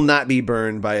 I will not be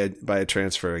burned by a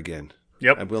transfer again.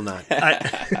 Yep. I will not.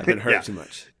 I've been hurt too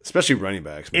much, especially running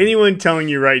backs. Man. Anyone telling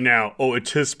you right now,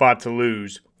 it's his spot to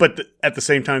lose, but at the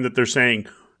same time that they're saying,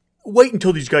 wait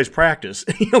until these guys practice.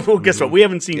 Well, guess what? We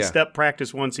haven't seen Stepp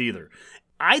practice once either.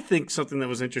 I think something that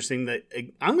was interesting that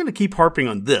I'm going to keep harping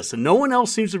on this, and no one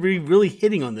else seems to be really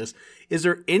hitting on this. Is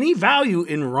there any value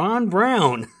in Ron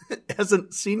Brown as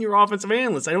a senior offensive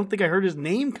analyst? I don't think I heard his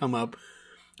name come up,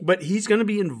 but he's going to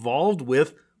be involved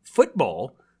with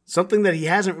football, something that he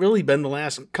hasn't really been the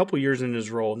last couple years in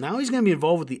his role. Now he's going to be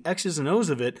involved with the X's and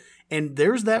O's of it, and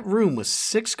there's that room with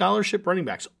 6 scholarship running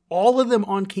backs, all of them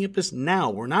on campus now.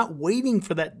 We're not waiting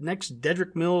for that next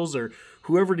Dedrick Mills or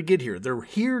whoever to get here. They're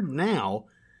here now.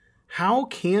 How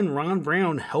can Ron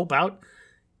Brown help out,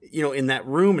 in that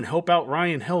room and help out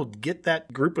Ryan Held get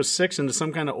that group of 6 into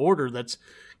some kind of order that's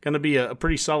going to be a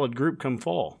pretty solid group come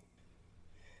fall?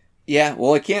 Yeah,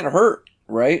 well, it can't hurt,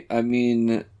 right? I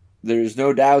mean, there's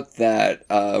no doubt that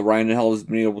Ryan Held has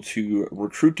been able to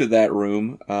recruit to that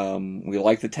room. We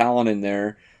like the talent in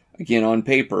there, again, on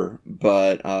paper,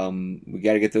 but we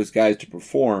got to get those guys to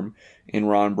perform, and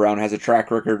Ron Brown has a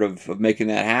track record of making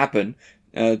that happen.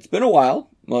 It's been a while.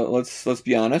 Let's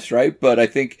be honest, right? But I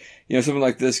think, something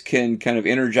like this can kind of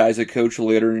energize a coach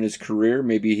later in his career.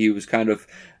 Maybe he was kind of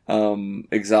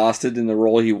exhausted in the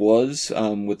role he was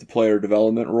with the player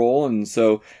development role. And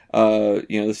so, this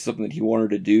is something that he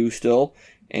wanted to do still,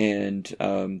 and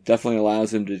definitely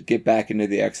allows him to get back into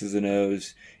the X's and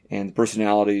O's and the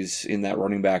personalities in that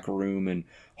running back room. And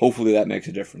hopefully that makes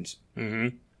a difference.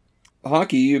 Mm-hmm.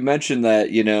 Honky, you mentioned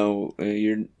that,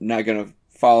 you're not going to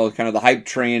follow kind of the hype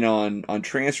train on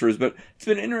transfers, but it's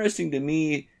been interesting to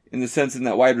me in the sense in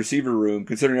that wide receiver room,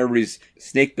 considering everybody's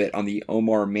snake bit on the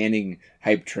Omar Manning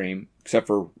hype train, except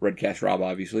for Redcast Rob,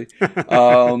 obviously.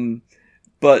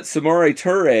 But Samori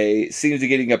Toure seems to be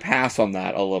getting a pass on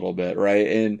that a little bit, right?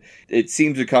 And it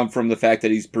seems to come from the fact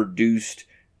that he's produced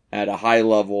at a high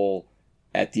level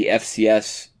at the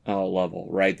FCS level,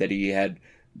 right? That he had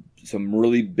some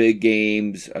really big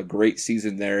games, a great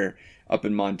season there up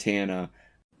in Montana.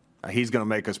 He's going to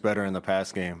make us better in the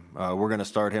pass game. We're going to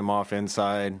start him off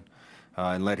inside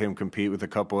and let him compete with a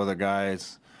couple other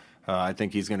guys. I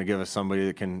think he's going to give us somebody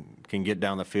that can get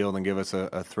down the field and give us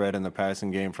a threat in the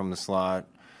passing game from the slot.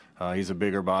 He's a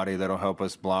bigger body that'll help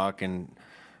us block and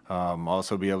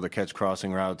also be able to catch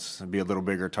crossing routes and be a little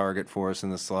bigger target for us in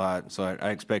the slot. So I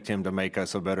expect him to make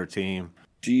us a better team.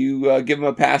 Do you give him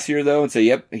a pass here, though, and say,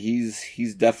 yep,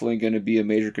 he's definitely going to be a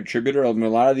major contributor? I mean, a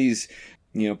lot of these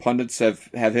pundits have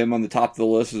him on the top of the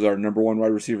list as our number one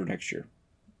wide receiver next year.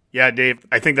 Yeah, Dave,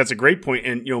 I think that's a great point.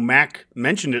 And, Mac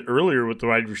mentioned it earlier with the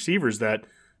wide receivers that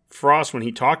Frost, when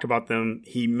he talked about them,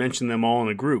 he mentioned them all in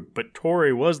a group. But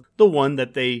Toure was the one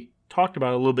that they talked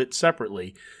about a little bit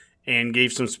separately and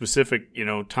gave some specific,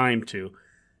 time to.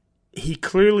 He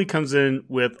clearly comes in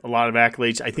with a lot of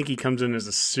accolades. I think he comes in as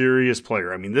a serious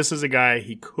player. I mean, this is a guy,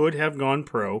 he could have gone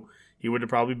pro. He would have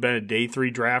probably been a day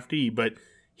 3 draftee, but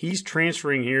he's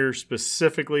transferring here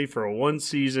specifically for a 1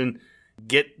 season,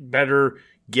 get better,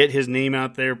 get his name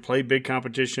out there, play big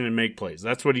competition, and make plays.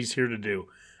 That's what he's here to do.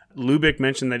 Lubick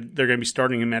mentioned that they're going to be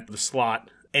starting him at the slot,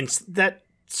 and that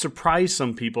surprised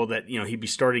some people that he'd be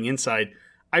starting inside.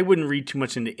 I wouldn't read too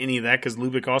much into any of that because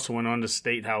Lubick also went on to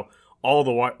state how all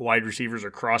the wide receivers are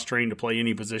cross-trained to play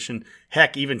any position.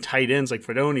 Heck, even tight ends like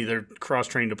Fedoni, they're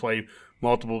cross-trained to play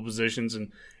multiple positions.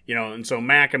 And so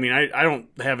Mac, I mean, I don't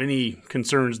have any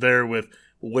concerns there with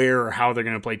where or how they're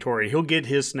going to play Toure. He'll get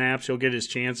his snaps, he'll get his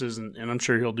chances, and I'm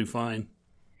sure he'll do fine.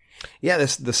 Yeah,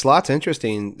 the slot's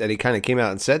interesting that he kind of came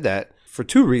out and said that for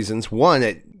 2 reasons. One,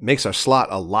 it makes our slot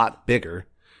a lot bigger.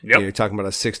 Yep. You're talking about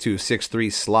a 6'2",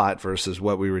 6'3" slot versus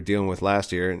what we were dealing with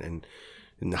last year, and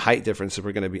the height difference that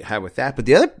we're going to have with that. But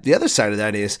the other side of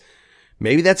that is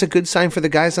maybe that's a good sign for the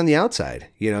guys on the outside.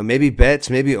 Maybe Betts,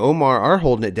 maybe Omar are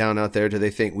holding it down out there. Do they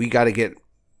think we got to get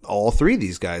all 3 of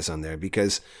these guys on there?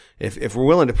 Because if we're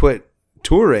willing to put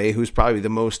Toure, who's probably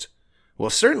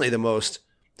certainly the most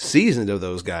seasoned of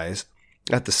those guys,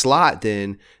 at the slot,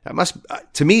 then that must,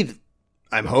 to me,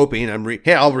 I'm hoping,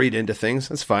 I'll read into things.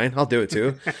 That's fine. I'll do it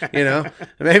too.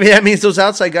 Maybe that means those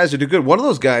outside guys will do good. One of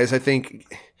those guys, I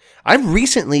think, I've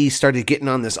recently started getting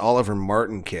on this Oliver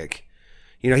Martin kick.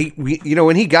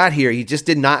 When he got here, he just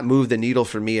did not move the needle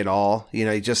for me at all.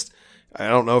 I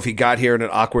don't know if he got here at an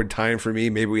awkward time for me.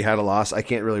 Maybe we had a loss. I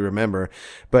can't really remember.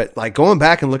 But like going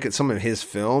back and look at some of his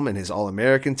film and his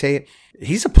All-American tape,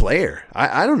 he's a player.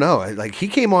 I don't know. Like he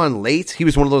came on late. He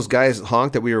was one of those guys,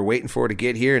 Honk, that we were waiting for to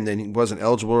get here, and then he wasn't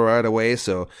eligible right away.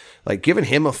 So like giving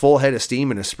him a full head of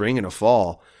steam in a spring and a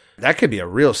fall, that could be a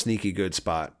real sneaky good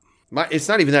spot. It's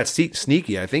not even that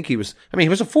sneaky. I think he was a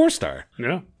 4-star.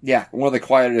 Yeah. Yeah, one of the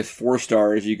quietest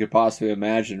 4-stars you could possibly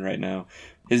imagine right now.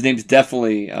 His name's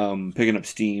definitely picking up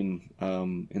steam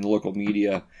in the local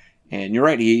media. And you're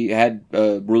right, he had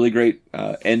a really great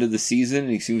end of the season, and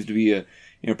he seems to be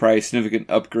probably a significant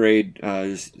upgrade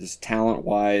just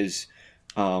talent-wise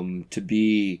to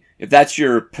be, if that's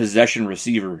your possession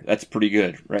receiver, that's pretty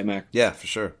good, right, Mac? Yeah, for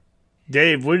sure.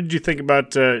 Dave, what did you think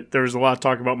about, there was a lot of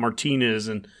talk about Martinez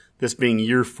and this being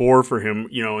year 4 for him,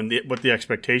 and what the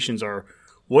expectations are.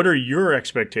 What are your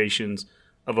expectations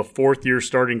of a 4th-year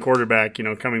starting quarterback,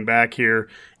 coming back here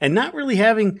and not really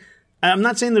having – I'm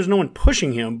not saying there's no one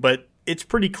pushing him, but it's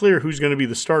pretty clear who's going to be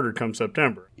the starter come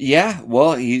September. Yeah,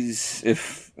 well, he's –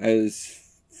 if as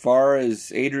far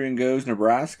as Adrian goes,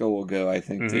 Nebraska will go, I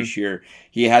think, this year.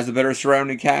 He has a better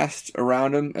surrounding cast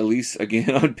around him, at least,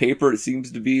 again, on paper it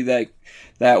seems to be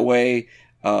that way.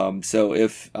 So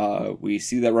if we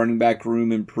see that running back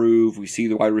room improve, we see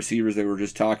the wide receivers that we were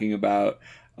just talking about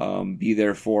be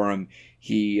there for him,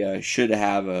 he should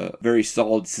have a very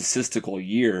solid statistical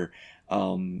year.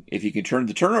 If he can turn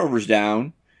the turnovers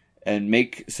down and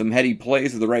make some heady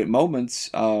plays at the right moments,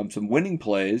 some winning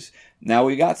plays, now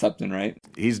we got something, right?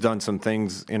 He's done some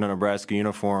things in a Nebraska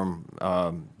uniform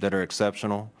that are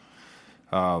exceptional.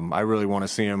 I really want to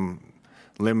see him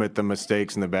limit the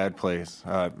mistakes and the bad plays.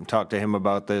 Talked to him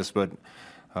about this, but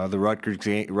the Rutgers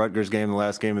game, the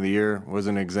last game of the year, was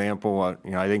an example.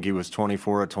 I think he was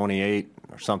 24 or 28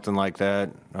 or something like that,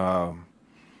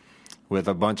 with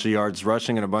a bunch of yards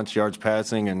rushing and a bunch of yards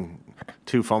passing, and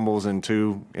 2 fumbles and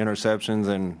 2 interceptions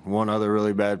and one other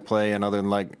really bad play. And other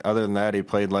than that, he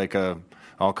played like a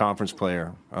all-conference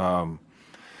player.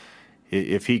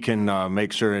 If he can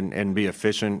make sure and be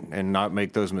efficient and not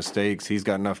make those mistakes, he's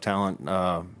got enough talent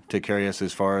to carry us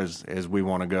as far as we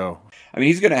want to go. I mean,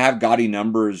 he's going to have gaudy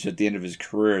numbers at the end of his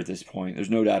career at this point. There's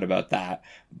no doubt about that.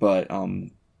 But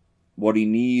what he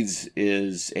needs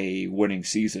is a winning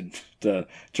season to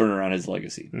turn around his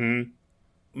legacy. Mm-hmm.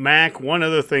 Mac, one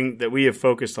other thing that we have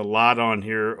focused a lot on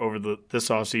here over this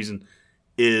offseason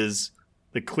is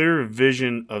the clear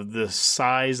vision of the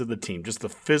size of the team, just the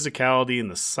physicality and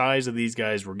the size of these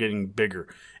guys were getting bigger.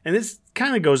 And this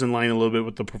kind of goes in line a little bit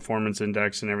with the performance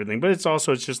index and everything, but it's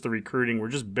just the recruiting. We're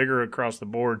just bigger across the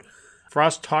board.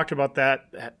 Frost talked about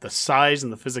that, the size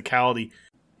and the physicality.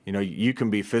 You know, you can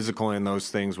be physical in those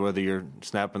things, whether you're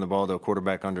snapping the ball to a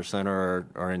quarterback under center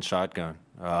or in shotgun.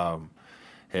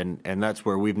 And that's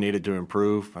where we've needed to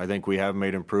improve. I think we have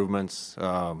made improvements,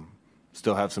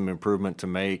 still have some improvement to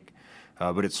make,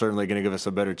 but it's certainly going to give us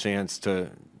a better chance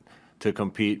to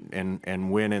compete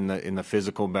and win in the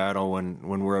physical battle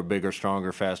when we're a bigger,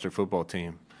 stronger, faster football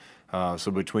team.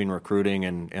 So between recruiting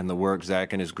and the work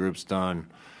Zach and his group's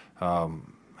done,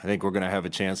 I think we're going to have a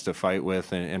chance to fight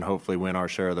with and hopefully win our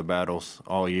share of the battles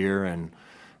all year. And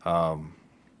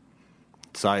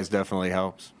size definitely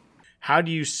helps. How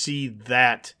do you see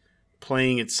that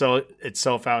playing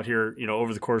itself out here,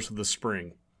 over the course of the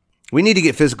spring? We need to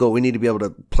get physical. We need to be able to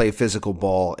play physical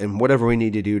ball, and whatever we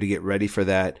need to do to get ready for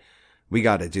that, we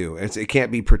got to do. It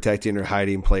can't be protecting or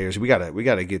hiding players. We got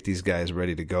to get these guys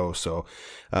ready to go. So,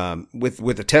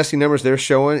 with the testing numbers they're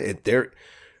showing,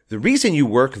 the reason you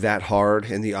work that hard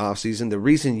in the off season, the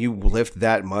reason you lift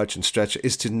that much and stretch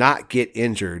is to not get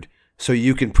injured, so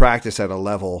you can practice at a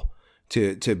level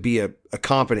to be a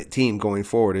competent team going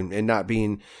forward and not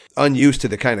being unused to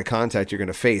the kind of contact you're going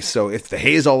to face. So if the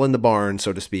hay's all in the barn,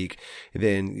 so to speak,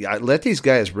 then let these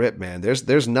guys rip, man.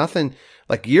 There's nothing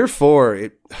like year 4.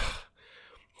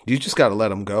 You just got to let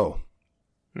them go.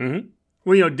 Mm-hmm.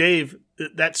 Well, Dave,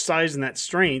 that size and that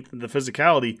strength, the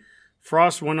physicality,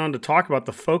 Frost went on to talk about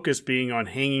the focus being on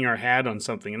hanging our hat on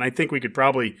something. And I think we could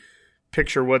probably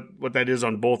picture what that is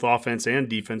on both offense and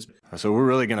defense. So we're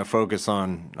really going to focus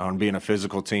on being a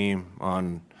physical team,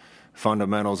 on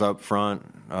fundamentals up front,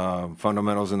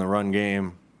 fundamentals in the run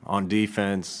game, on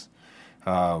defense.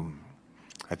 I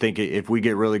think if we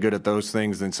get really good at those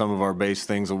things, then some of our base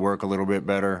things will work a little bit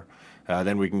better.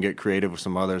 Then we can get creative with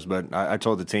some others. But I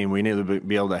told the team we need to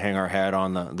be able to hang our hat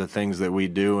on the things that we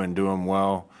do and do them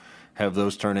well, have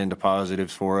those turn into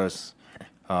positives for us.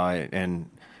 And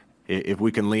if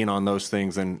we can lean on those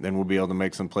things, then we'll be able to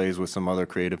make some plays with some other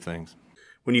creative things.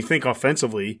 When you think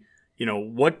offensively,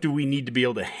 what do we need to be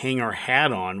able to hang our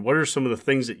hat on? What are some of the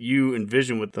things that you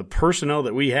envision with the personnel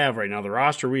that we have right now, the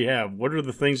roster we have? What are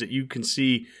the things that you can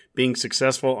see being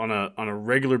successful on a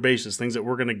regular basis, things that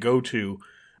we're going to go to,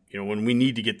 when we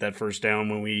need to get that first down,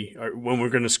 when we're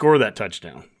going to score that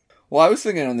touchdown? Well, I was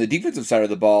thinking on the defensive side of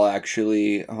the ball,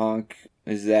 actually, Honk,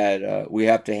 is that we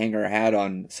have to hang our hat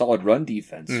on solid run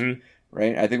defense,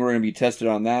 right? I think we're going to be tested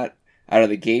on that out of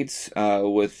the gates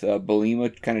with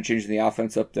Belima kind of changing the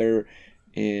offense up there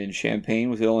in Champaign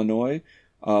with Illinois.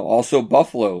 Also,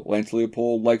 Buffalo. Lance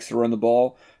Leopold likes to run the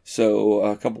ball, so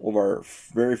a couple of our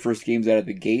very first games out of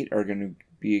the gate are going to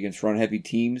be against run-heavy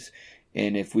teams.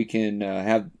 And if we can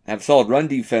have solid run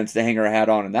defense to hang our hat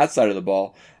on that side of the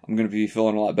ball, I'm going to be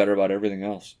feeling a lot better about everything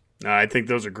else. I think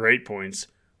those are great points.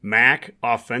 Mac,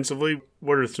 offensively,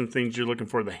 what are some things you're looking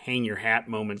for, the hang your hat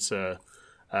moments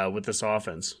with this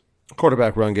offense?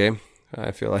 Quarterback run game.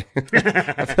 I feel like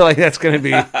that's going to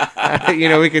be.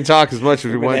 We can talk as much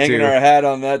as we want to. Hanging our hat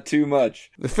on that too much.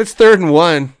 If it's 3rd and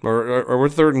 1 or we're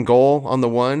 3rd and goal on the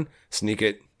 1, sneak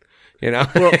it.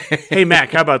 Well, hey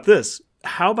Mac, how about this?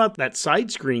 How about that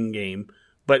side screen game?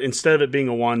 But instead of it being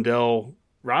a Wandell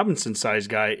Robinson size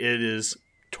guy, it is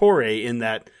Torre in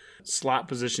that slot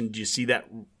position. Do you see that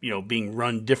being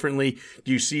run differently?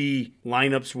 Do you see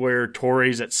lineups where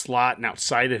Torre's at slot and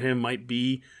outside of him might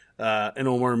be an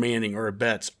Omar Manning or a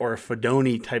Betts or a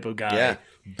Fedoni type of guy? Yeah.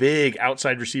 Big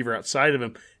outside receiver outside of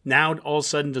him. Now all of a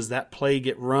sudden does that play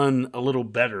get run a little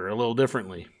better, a little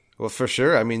differently? Well, for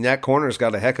sure. I mean, that corner's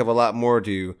got a heck of a lot more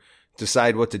to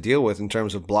decide what to deal with in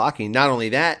terms of blocking. Not only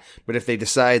that, but if they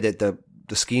decide that the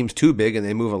scheme's too big and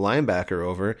they move a linebacker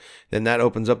over, then that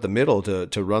opens up the middle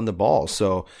to run the ball.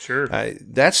 So sure,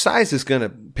 that size is going to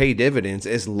pay dividends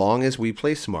as long as we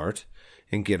play smart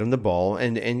and get them the ball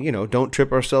and don't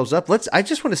trip ourselves up. I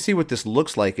just want to see what this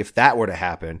looks like if that were to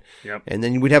happen. Yep. And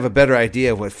then we'd have a better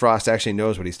idea of what Frost actually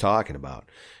knows what he's talking about.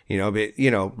 But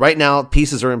right now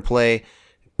pieces are in play.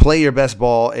 play your best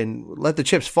ball and let the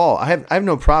chips fall. I have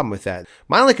no problem with that.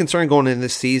 My only concern going into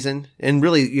this season, and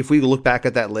really if we look back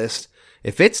at that list,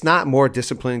 if it's not more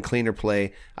disciplined, cleaner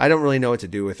play, I don't really know what to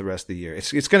do with the rest of the year.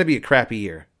 It's going to be a crappy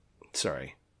year.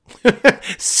 Sorry.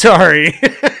 Sorry.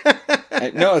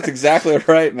 No, it's exactly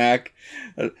right, Mac.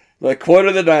 The quote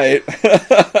of the night.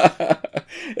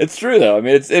 It's true, though. I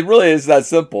mean, it really is that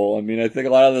simple. I mean, I think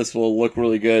a lot of this will look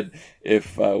really good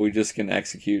if we just can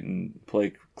execute and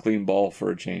play clean ball for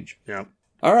a change. Yeah.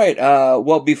 All right.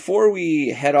 Well, before we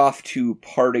head off to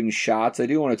parting shots, I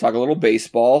do want to talk a little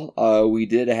baseball. We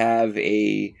did have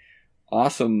a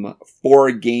awesome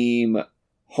 4-game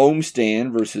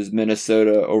homestand versus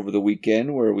Minnesota over the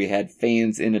weekend where we had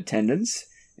fans in attendance.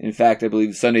 In fact, I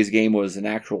believe Sunday's game was an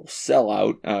actual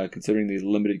sellout, considering the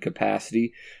limited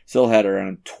capacity. Still had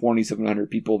around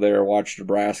 2,700 people there watch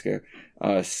Nebraska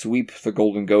sweep the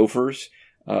Golden Gophers.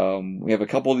 We have a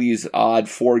couple of these odd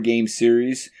 4-game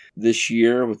series this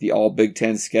year with the all Big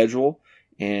Ten schedule.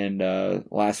 And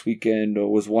last weekend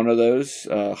was one of those.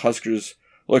 Huskers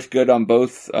looked good on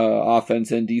both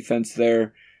offense and defense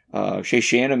there. Shea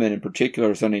Shanneman in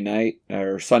particular Sunday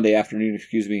afternoon,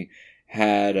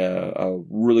 had a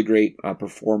really great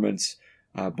performance.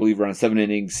 I believe around 7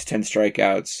 innings, 10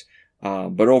 strikeouts.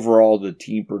 But overall, the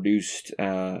team produced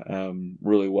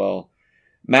really well.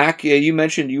 Mac, you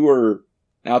mentioned you were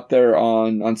out there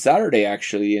on Saturday,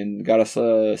 actually, and got us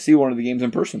see one of the games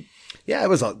in person. Yeah,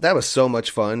 that was so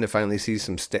much fun to finally see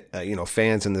some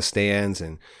fans in the stands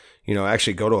and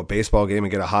actually go to a baseball game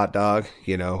and get a hot dog,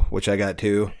 which I got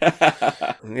too.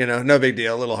 No big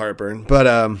deal, a little heartburn,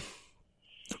 but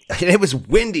it was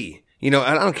windy. I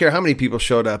don't care how many people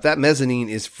showed up. That mezzanine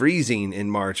is freezing in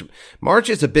March. March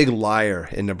is a big liar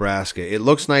in Nebraska. It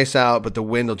looks nice out, but the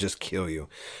wind will just kill you.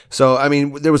 So, I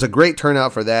mean, there was a great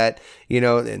turnout for that,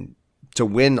 and to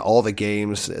win all the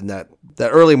games. And that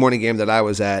early morning game that I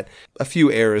was at, a few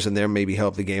errors in there maybe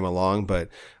helped the game along, but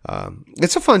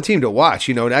it's a fun team to watch,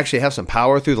 to actually have some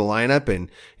power through the lineup and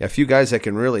a few guys that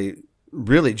can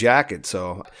really jack it.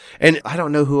 So, and I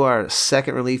don't know who our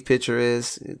second relief pitcher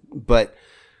is, but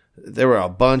there were a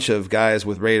bunch of guys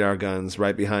with radar guns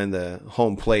right behind the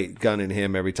home plate gunning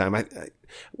him every time.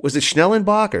 Was it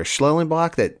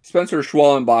Schellenbach that? Spencer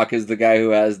Schwellenbach is the guy who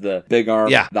has the big arm,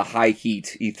 yeah. The high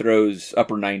heat. He throws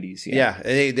upper 90s. Yeah,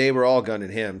 they were all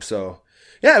gunning him. So,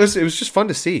 yeah, it was just fun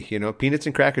to see, peanuts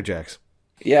and Cracker Jacks.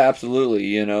 Yeah,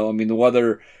 absolutely. I mean, the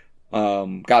weather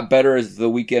got better as the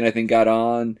weekend, I think, got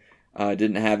on.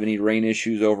 Didn't have any rain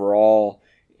issues overall.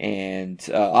 And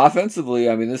offensively,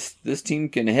 I mean, this team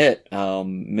can hit.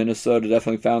 Minnesota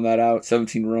definitely found that out.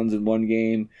 17 runs in one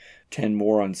game, 10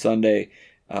 more on Sunday.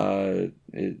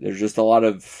 There's just a lot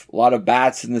of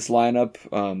bats in this lineup,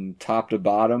 top to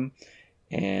bottom,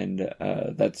 and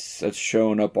that's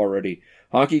showing up already.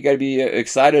 Honky, you got to be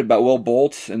excited about Will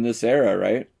Bolt in this era,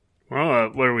 right? Well,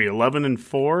 what are we,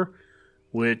 11-4?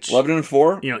 Which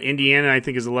 11-4. Indiana I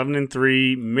think is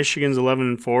 11-3. Michigan's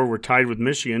 11-4. We're tied with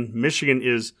Michigan. Michigan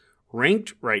is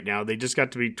ranked right now. They just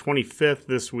got to be 25th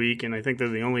this week, and I think they're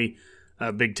the only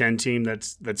Big Ten team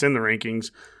that's in the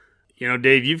rankings.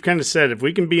 Dave, you've kind of said if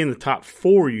we can be in the top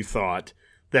 4, you thought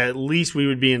that at least we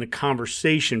would be in a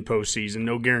conversation postseason.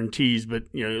 No guarantees, but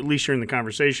at least you're in the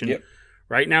conversation. Yep.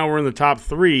 Right now we're in the top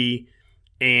 3,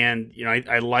 and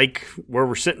I like where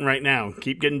we're sitting right now.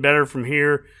 Keep getting better from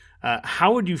here.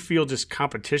 How would you feel just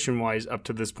competition-wise up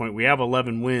to this point? We have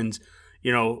 11 wins.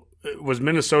 Was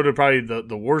Minnesota probably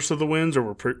the worst of the wins,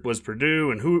 or was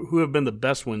Purdue? And who have been the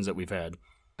best wins that we've had?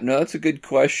 No, that's a good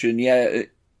question. Yeah,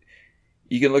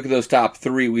 you can look at those top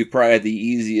 3. We've probably had the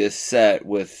easiest set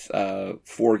with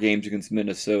 4 games against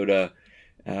Minnesota,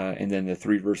 and then the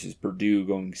 3 versus Purdue,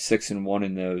 going 6-1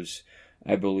 in those,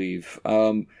 I believe.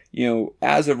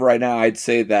 As of right now, I'd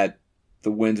say that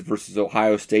the wins versus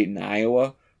Ohio State and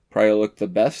Iowa probably look the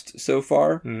best so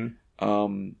far.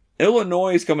 Mm-hmm.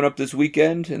 Illinois is coming up this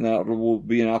weekend, and that will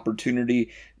be an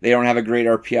opportunity. They don't have a great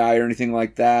RPI or anything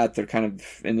like that. They're kind of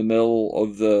in the middle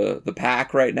of the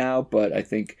pack right now, but I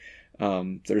think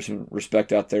there's some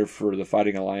respect out there for the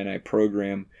Fighting Illini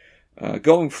program.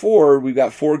 Going forward, we've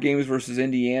got 4 games versus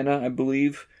Indiana, I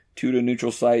believe, 2 to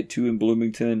neutral site, 2 in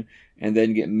Bloomington, and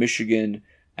then get Michigan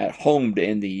at home to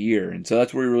end the year. And so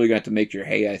that's where you really got to make your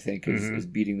hay, I think, is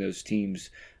beating those teams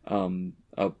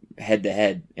up head to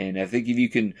head. And I think if you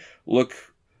can look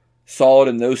solid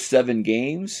in those 7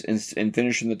 games and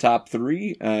finish in the top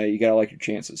 3, you got to like your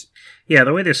chances. Yeah,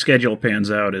 the way the schedule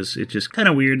pans out it's just kind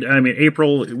of weird. I mean,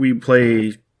 April, we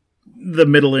play the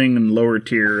middling and lower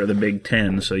tier of the Big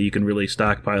Ten, so you can really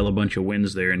stockpile a bunch of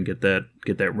wins there and get that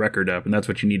record up, and that's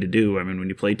what you need to do. I mean, when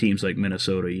you play teams like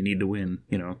Minnesota, you need to win,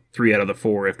 3 out of the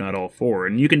 4, if not all 4,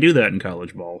 and you can do that in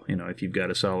college ball. If you've got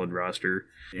a solid roster,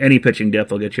 any pitching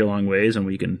depth will get you a long ways, and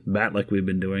we can bat like we've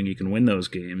been doing. You can win those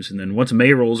games, and then once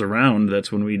May rolls around,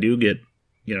 that's when we do get,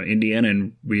 Indiana,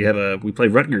 and we play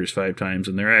Rutgers 5 times,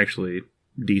 and they're actually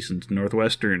decent,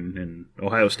 Northwestern and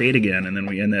Ohio State again, and then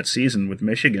we end that season with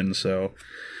Michigan. So,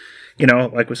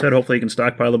 like we said, hopefully you can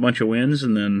stockpile a bunch of wins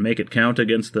and then make it count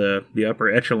against the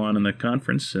upper echelon in the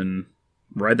conference and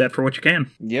ride that for what you can.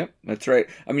 Yep, that's right.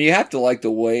 I mean, you have to like the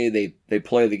way they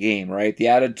play the game, right? The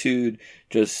attitude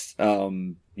just,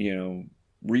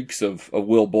 reeks of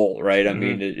Will Bolt, right? I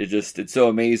mean, it's so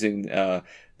amazing that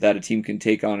a team can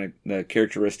take on the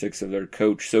characteristics of their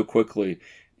coach so quickly.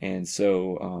 And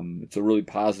so it's a really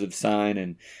positive sign.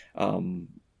 And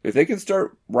if they can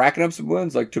start racking up some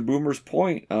wins, like to Boomer's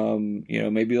point,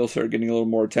 maybe they'll start getting a little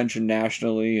more attention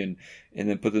nationally and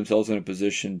then put themselves in a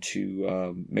position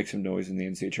to make some noise in the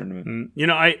NCAA tournament.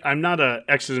 I'm not a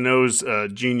X's and O's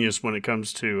genius when it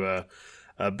comes to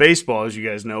baseball, as you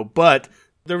guys know, but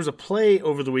there was a play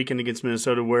over the weekend against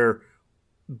Minnesota where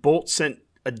Bolt sent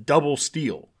a double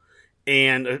steal.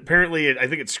 And apparently, I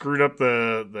think it screwed up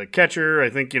the catcher. I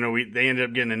think, they ended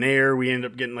up getting an error. We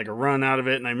ended up getting like a run out of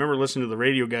it. And I remember listening to the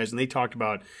radio guys, and they talked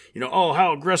about,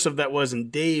 how aggressive that was.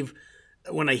 And Dave,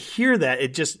 when I hear that,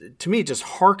 it just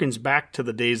harkens back to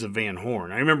the days of Van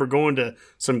Horn. I remember going to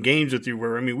some games with you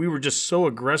where, we were just so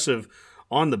aggressive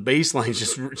on the baselines,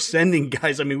 just sending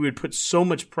guys. We would put so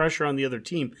much pressure on the other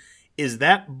team. Is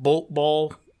that Bolt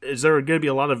ball? Is there going to be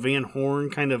a lot of Van Horn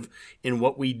kind of in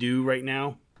what we do right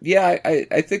now? Yeah,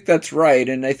 I think that's right,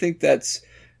 and I think that's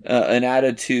an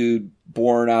attitude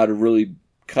born out of really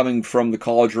coming from the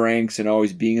college ranks and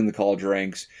always being in the college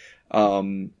ranks.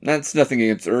 That's nothing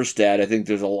against Erstad. I think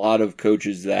there's a lot of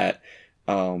coaches that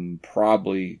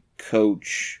probably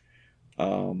coach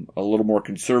a little more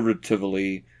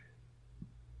conservatively,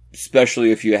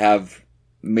 especially if you have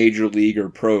major league or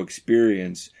pro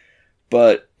experience.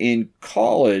 But in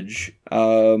college,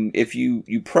 if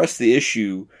you press the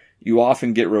issue, you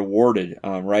often get rewarded,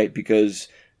 right? Because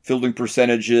fielding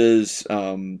percentages,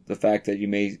 the fact that you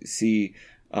may see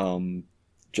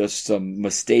just some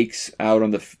mistakes out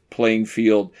on the playing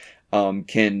field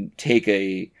can take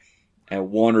a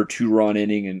 1 or 2 run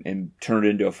inning and turn it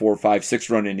into a 4, 5, 6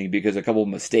 run inning because a couple of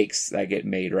mistakes that get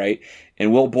made, right?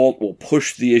 And Will Bolt will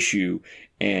push the issue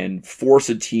and force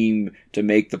a team to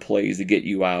make the plays to get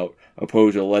you out,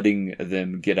 opposed to letting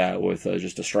them get out with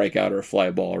just a strikeout or a fly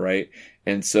ball, right?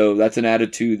 And so that's an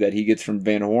attitude that he gets from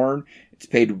Van Horn. It's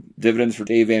paid dividends for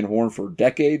Dave Van Horn for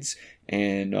decades,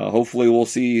 and hopefully we'll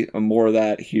see more of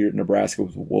that here at Nebraska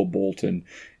with Will Bolt, and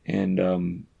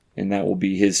that will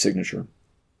be his signature.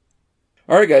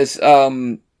 All right, guys.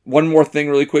 One more thing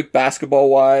really quick,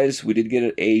 basketball-wise. We did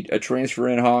get a transfer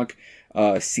in, Honk.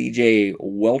 C.J.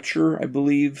 Welcher, I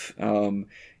believe.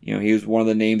 He was one of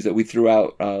the names that we threw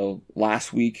out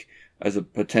last week as a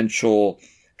potential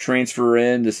transfer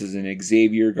in. This is an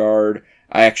Xavier guard.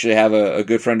 I actually have a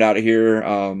good friend out here,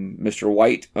 Mr.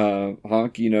 White,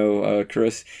 Honk,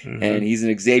 Chris, and he's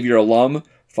an Xavier alum,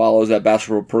 follows that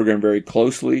basketball program very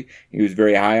closely. He was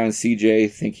very high on CJ. I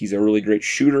think he's a really great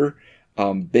shooter,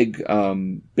 big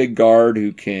guard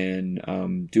who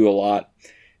can do a lot.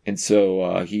 And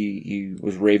so he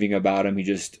was raving about him.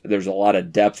 There's a lot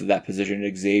of depth at that position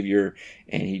at Xavier,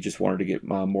 and he just wanted to get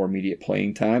more immediate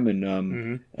playing time,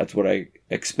 and that's what I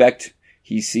expect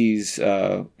he sees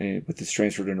with his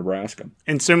transfer to Nebraska.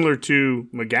 And similar to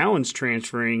McGowan's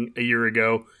transferring a year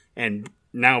ago and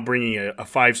now bringing a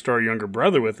 5-star younger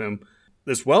brother with him,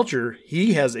 this Welcher,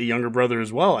 he has a younger brother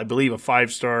as well, I believe a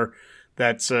 5-star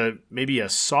that's maybe a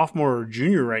sophomore or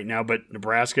junior right now, but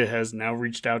Nebraska has now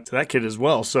reached out to that kid as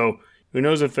well. So who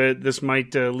knows if this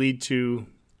might lead to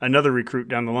another recruit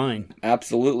down the line.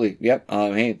 Absolutely. Yep.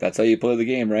 Hey, that's how you play the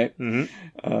game, right?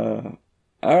 Mm-hmm.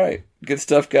 All right. Good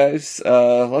stuff, guys.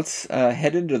 Let's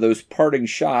head into those parting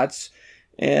shots.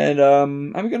 And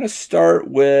I'm going to start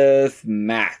with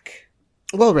Mac.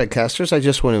 Well, Redcasters, I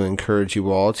just want to encourage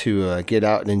you all to get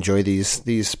out and enjoy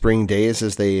these spring days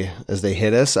as they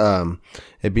hit us.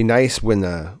 It'd be nice when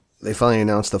they finally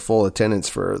announce the full attendance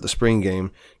for the spring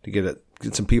game to get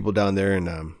some people down there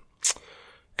and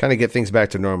kind of get things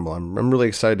back to normal. I'm really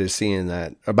excited seeing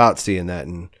that,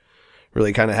 and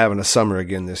really kind of having a summer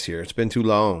again this year. It's been too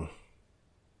long.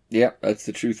 Yeah, that's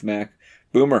the truth, Mac.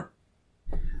 Boomer.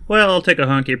 Well, I'll take a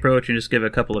honky approach and just give a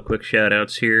couple of quick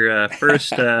shout-outs here. First,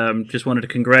 just wanted to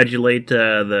congratulate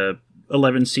the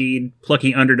 11 seed,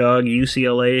 plucky underdog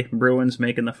UCLA Bruins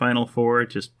making the Final Four.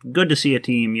 Just good to see a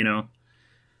team,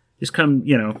 just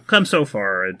come so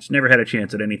far. It's never had a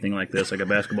chance at anything like this, like a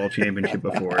basketball championship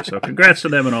before. So congrats to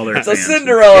them and all their fans. It's a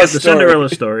Cinderella story. The Cinderella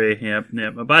story.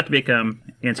 Yep. About to become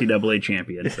NCAA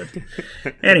champion.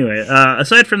 But anyway,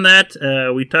 aside from that,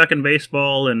 we talking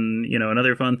baseball, and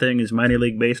another fun thing is minor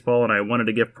league baseball, and I wanted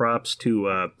to give props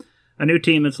to a new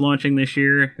team that's launching this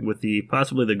year with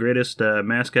possibly the greatest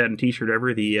mascot and t-shirt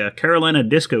ever. The Carolina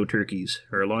Disco Turkeys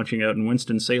are launching out in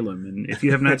Winston-Salem. And if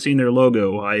you have not seen their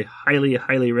logo, I highly,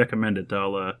 highly recommend it.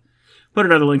 I'll put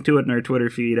another link to it in our Twitter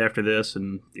feed after this,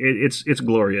 and it's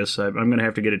glorious. I'm going to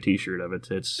have to get a t-shirt of it.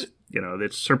 It's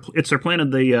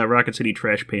supplanted the Rocket City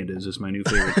Trash Pandas is my new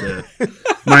favorite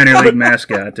minor league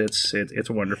mascot. It's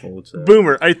wonderful. It's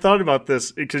Boomer, I thought about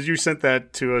this because you sent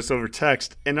that to us over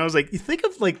text, and I was like, you think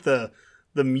of like the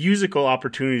musical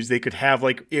opportunities they could have,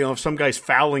 like, if some guy's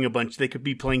fouling a bunch, they could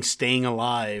be playing Staying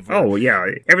Alive. Oh yeah,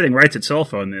 everything writes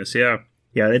itself on this. Yeah,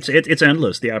 it's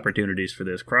endless, the opportunities for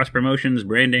this. Cross promotions,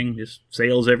 branding, just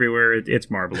sales everywhere. It's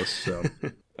marvelous. So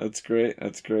That's great.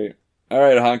 All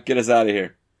right, Honk, get us out of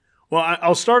here. Well,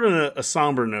 I'll start on a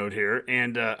somber note here.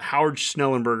 And Howard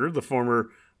Schnellenberger, the former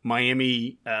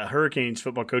Miami Hurricanes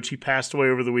football coach, he passed away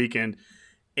over the weekend.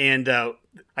 And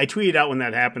I tweeted out when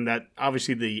that happened that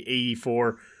obviously the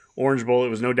 84 Orange Bowl, it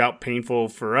was no doubt painful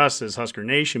for us as Husker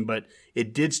Nation, but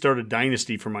it did start a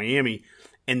dynasty for Miami.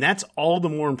 And that's all the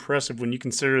more impressive when you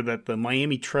consider that the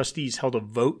Miami trustees held a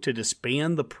vote to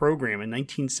disband the program in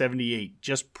 1978,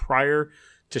 just prior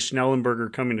to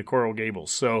Schnellenberger coming to Coral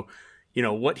Gables. So,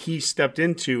 what he stepped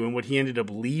into and what he ended up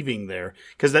leaving there,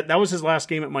 because that was his last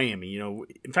game at Miami.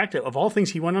 In fact, of all things,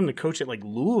 he went on to coach at like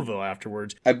Louisville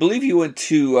afterwards. I believe he went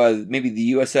to maybe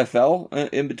the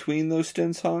USFL in between those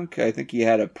stints, Honk. I think he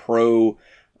had a pro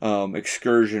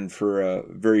excursion for a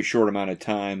very short amount of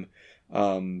time.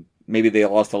 Maybe they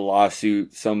lost a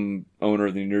lawsuit. Some owner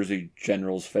of the New Jersey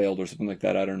Generals failed or something like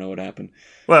that. I don't know what happened.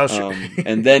 Well, sure.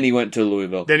 And then he went to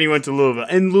Louisville.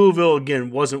 And Louisville,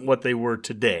 again, wasn't what they were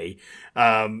today.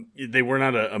 They were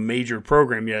not a major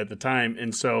program yet at the time.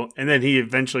 And then he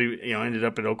eventually, ended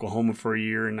up at Oklahoma for a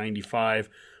year in 95.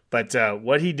 But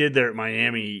what he did there at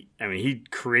Miami, he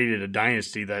created a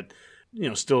dynasty that,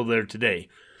 still there today.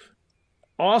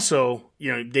 Also,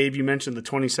 Dave, you mentioned the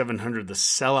 2,700, the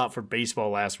sellout for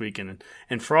baseball last weekend,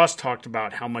 and Frost talked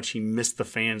about how much he missed the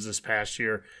fans this past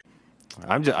year.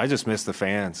 I just miss the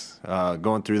fans.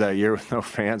 Going through that year with no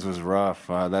fans was rough.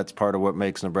 That's part of what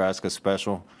makes Nebraska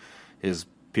special, is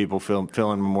people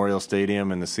filling Memorial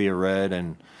Stadium in the sea of red,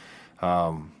 and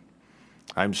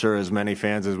I'm sure as many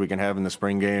fans as we can have in the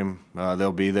spring game,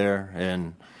 they'll be there,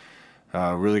 and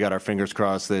really got our fingers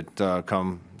crossed that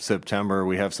come September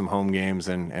we have some home games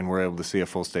and we're able to see a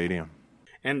full stadium.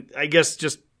 And I guess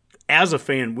just as a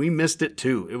fan, we missed it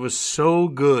too. It was so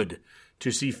good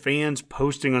to see fans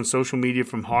posting on social media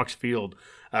from Hawks Field.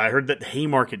 I heard that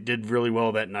Haymarket did really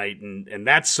well that night, and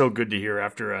that's so good to hear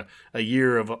after a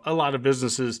year of a lot of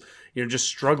businesses, just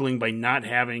struggling by not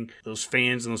having those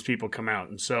fans and those people come out.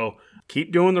 And so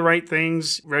keep doing the right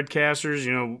things,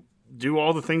 Redcasters, do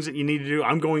all the things that you need to do.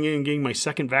 I'm going in and getting my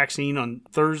second vaccine on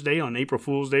Thursday, on April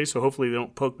Fool's Day, so hopefully they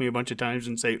don't poke me a bunch of times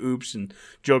and say oops and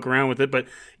joke around with it. But,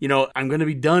 I'm going to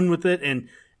be done with it, and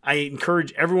I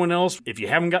encourage everyone else, if you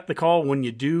haven't got the call, when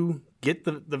you do get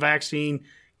the vaccine,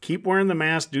 keep wearing the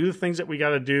mask, do the things that we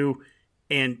got to do,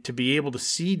 and to be able to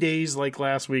see days like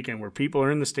last weekend where people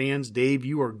are in the stands. Dave,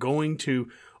 you are going to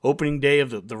opening day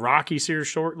of the Rockies here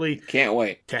shortly. Can't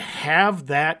wait. To have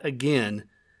that again.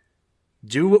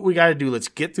 Do what we got to do. Let's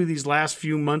get through these last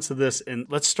few months of this, and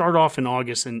let's start off in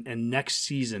August and next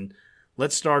season.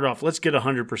 Let's start off. Let's get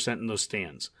 100% in those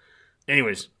stands.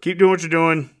 Anyways, keep doing what you're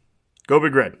doing. Go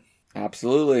Big Red.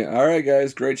 Absolutely. All right,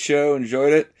 guys. Great show.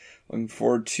 Enjoyed it. Looking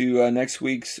forward to next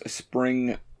week's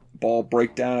spring ball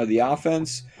breakdown of the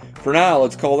offense. For now,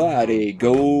 let's call that a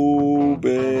Go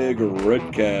Big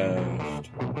Redcast.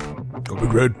 Go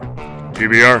Big Red.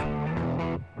 PBR.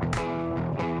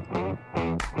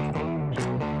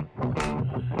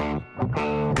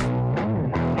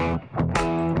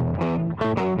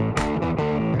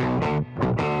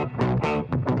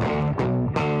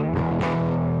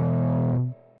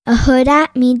 A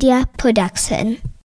Huda Media Production.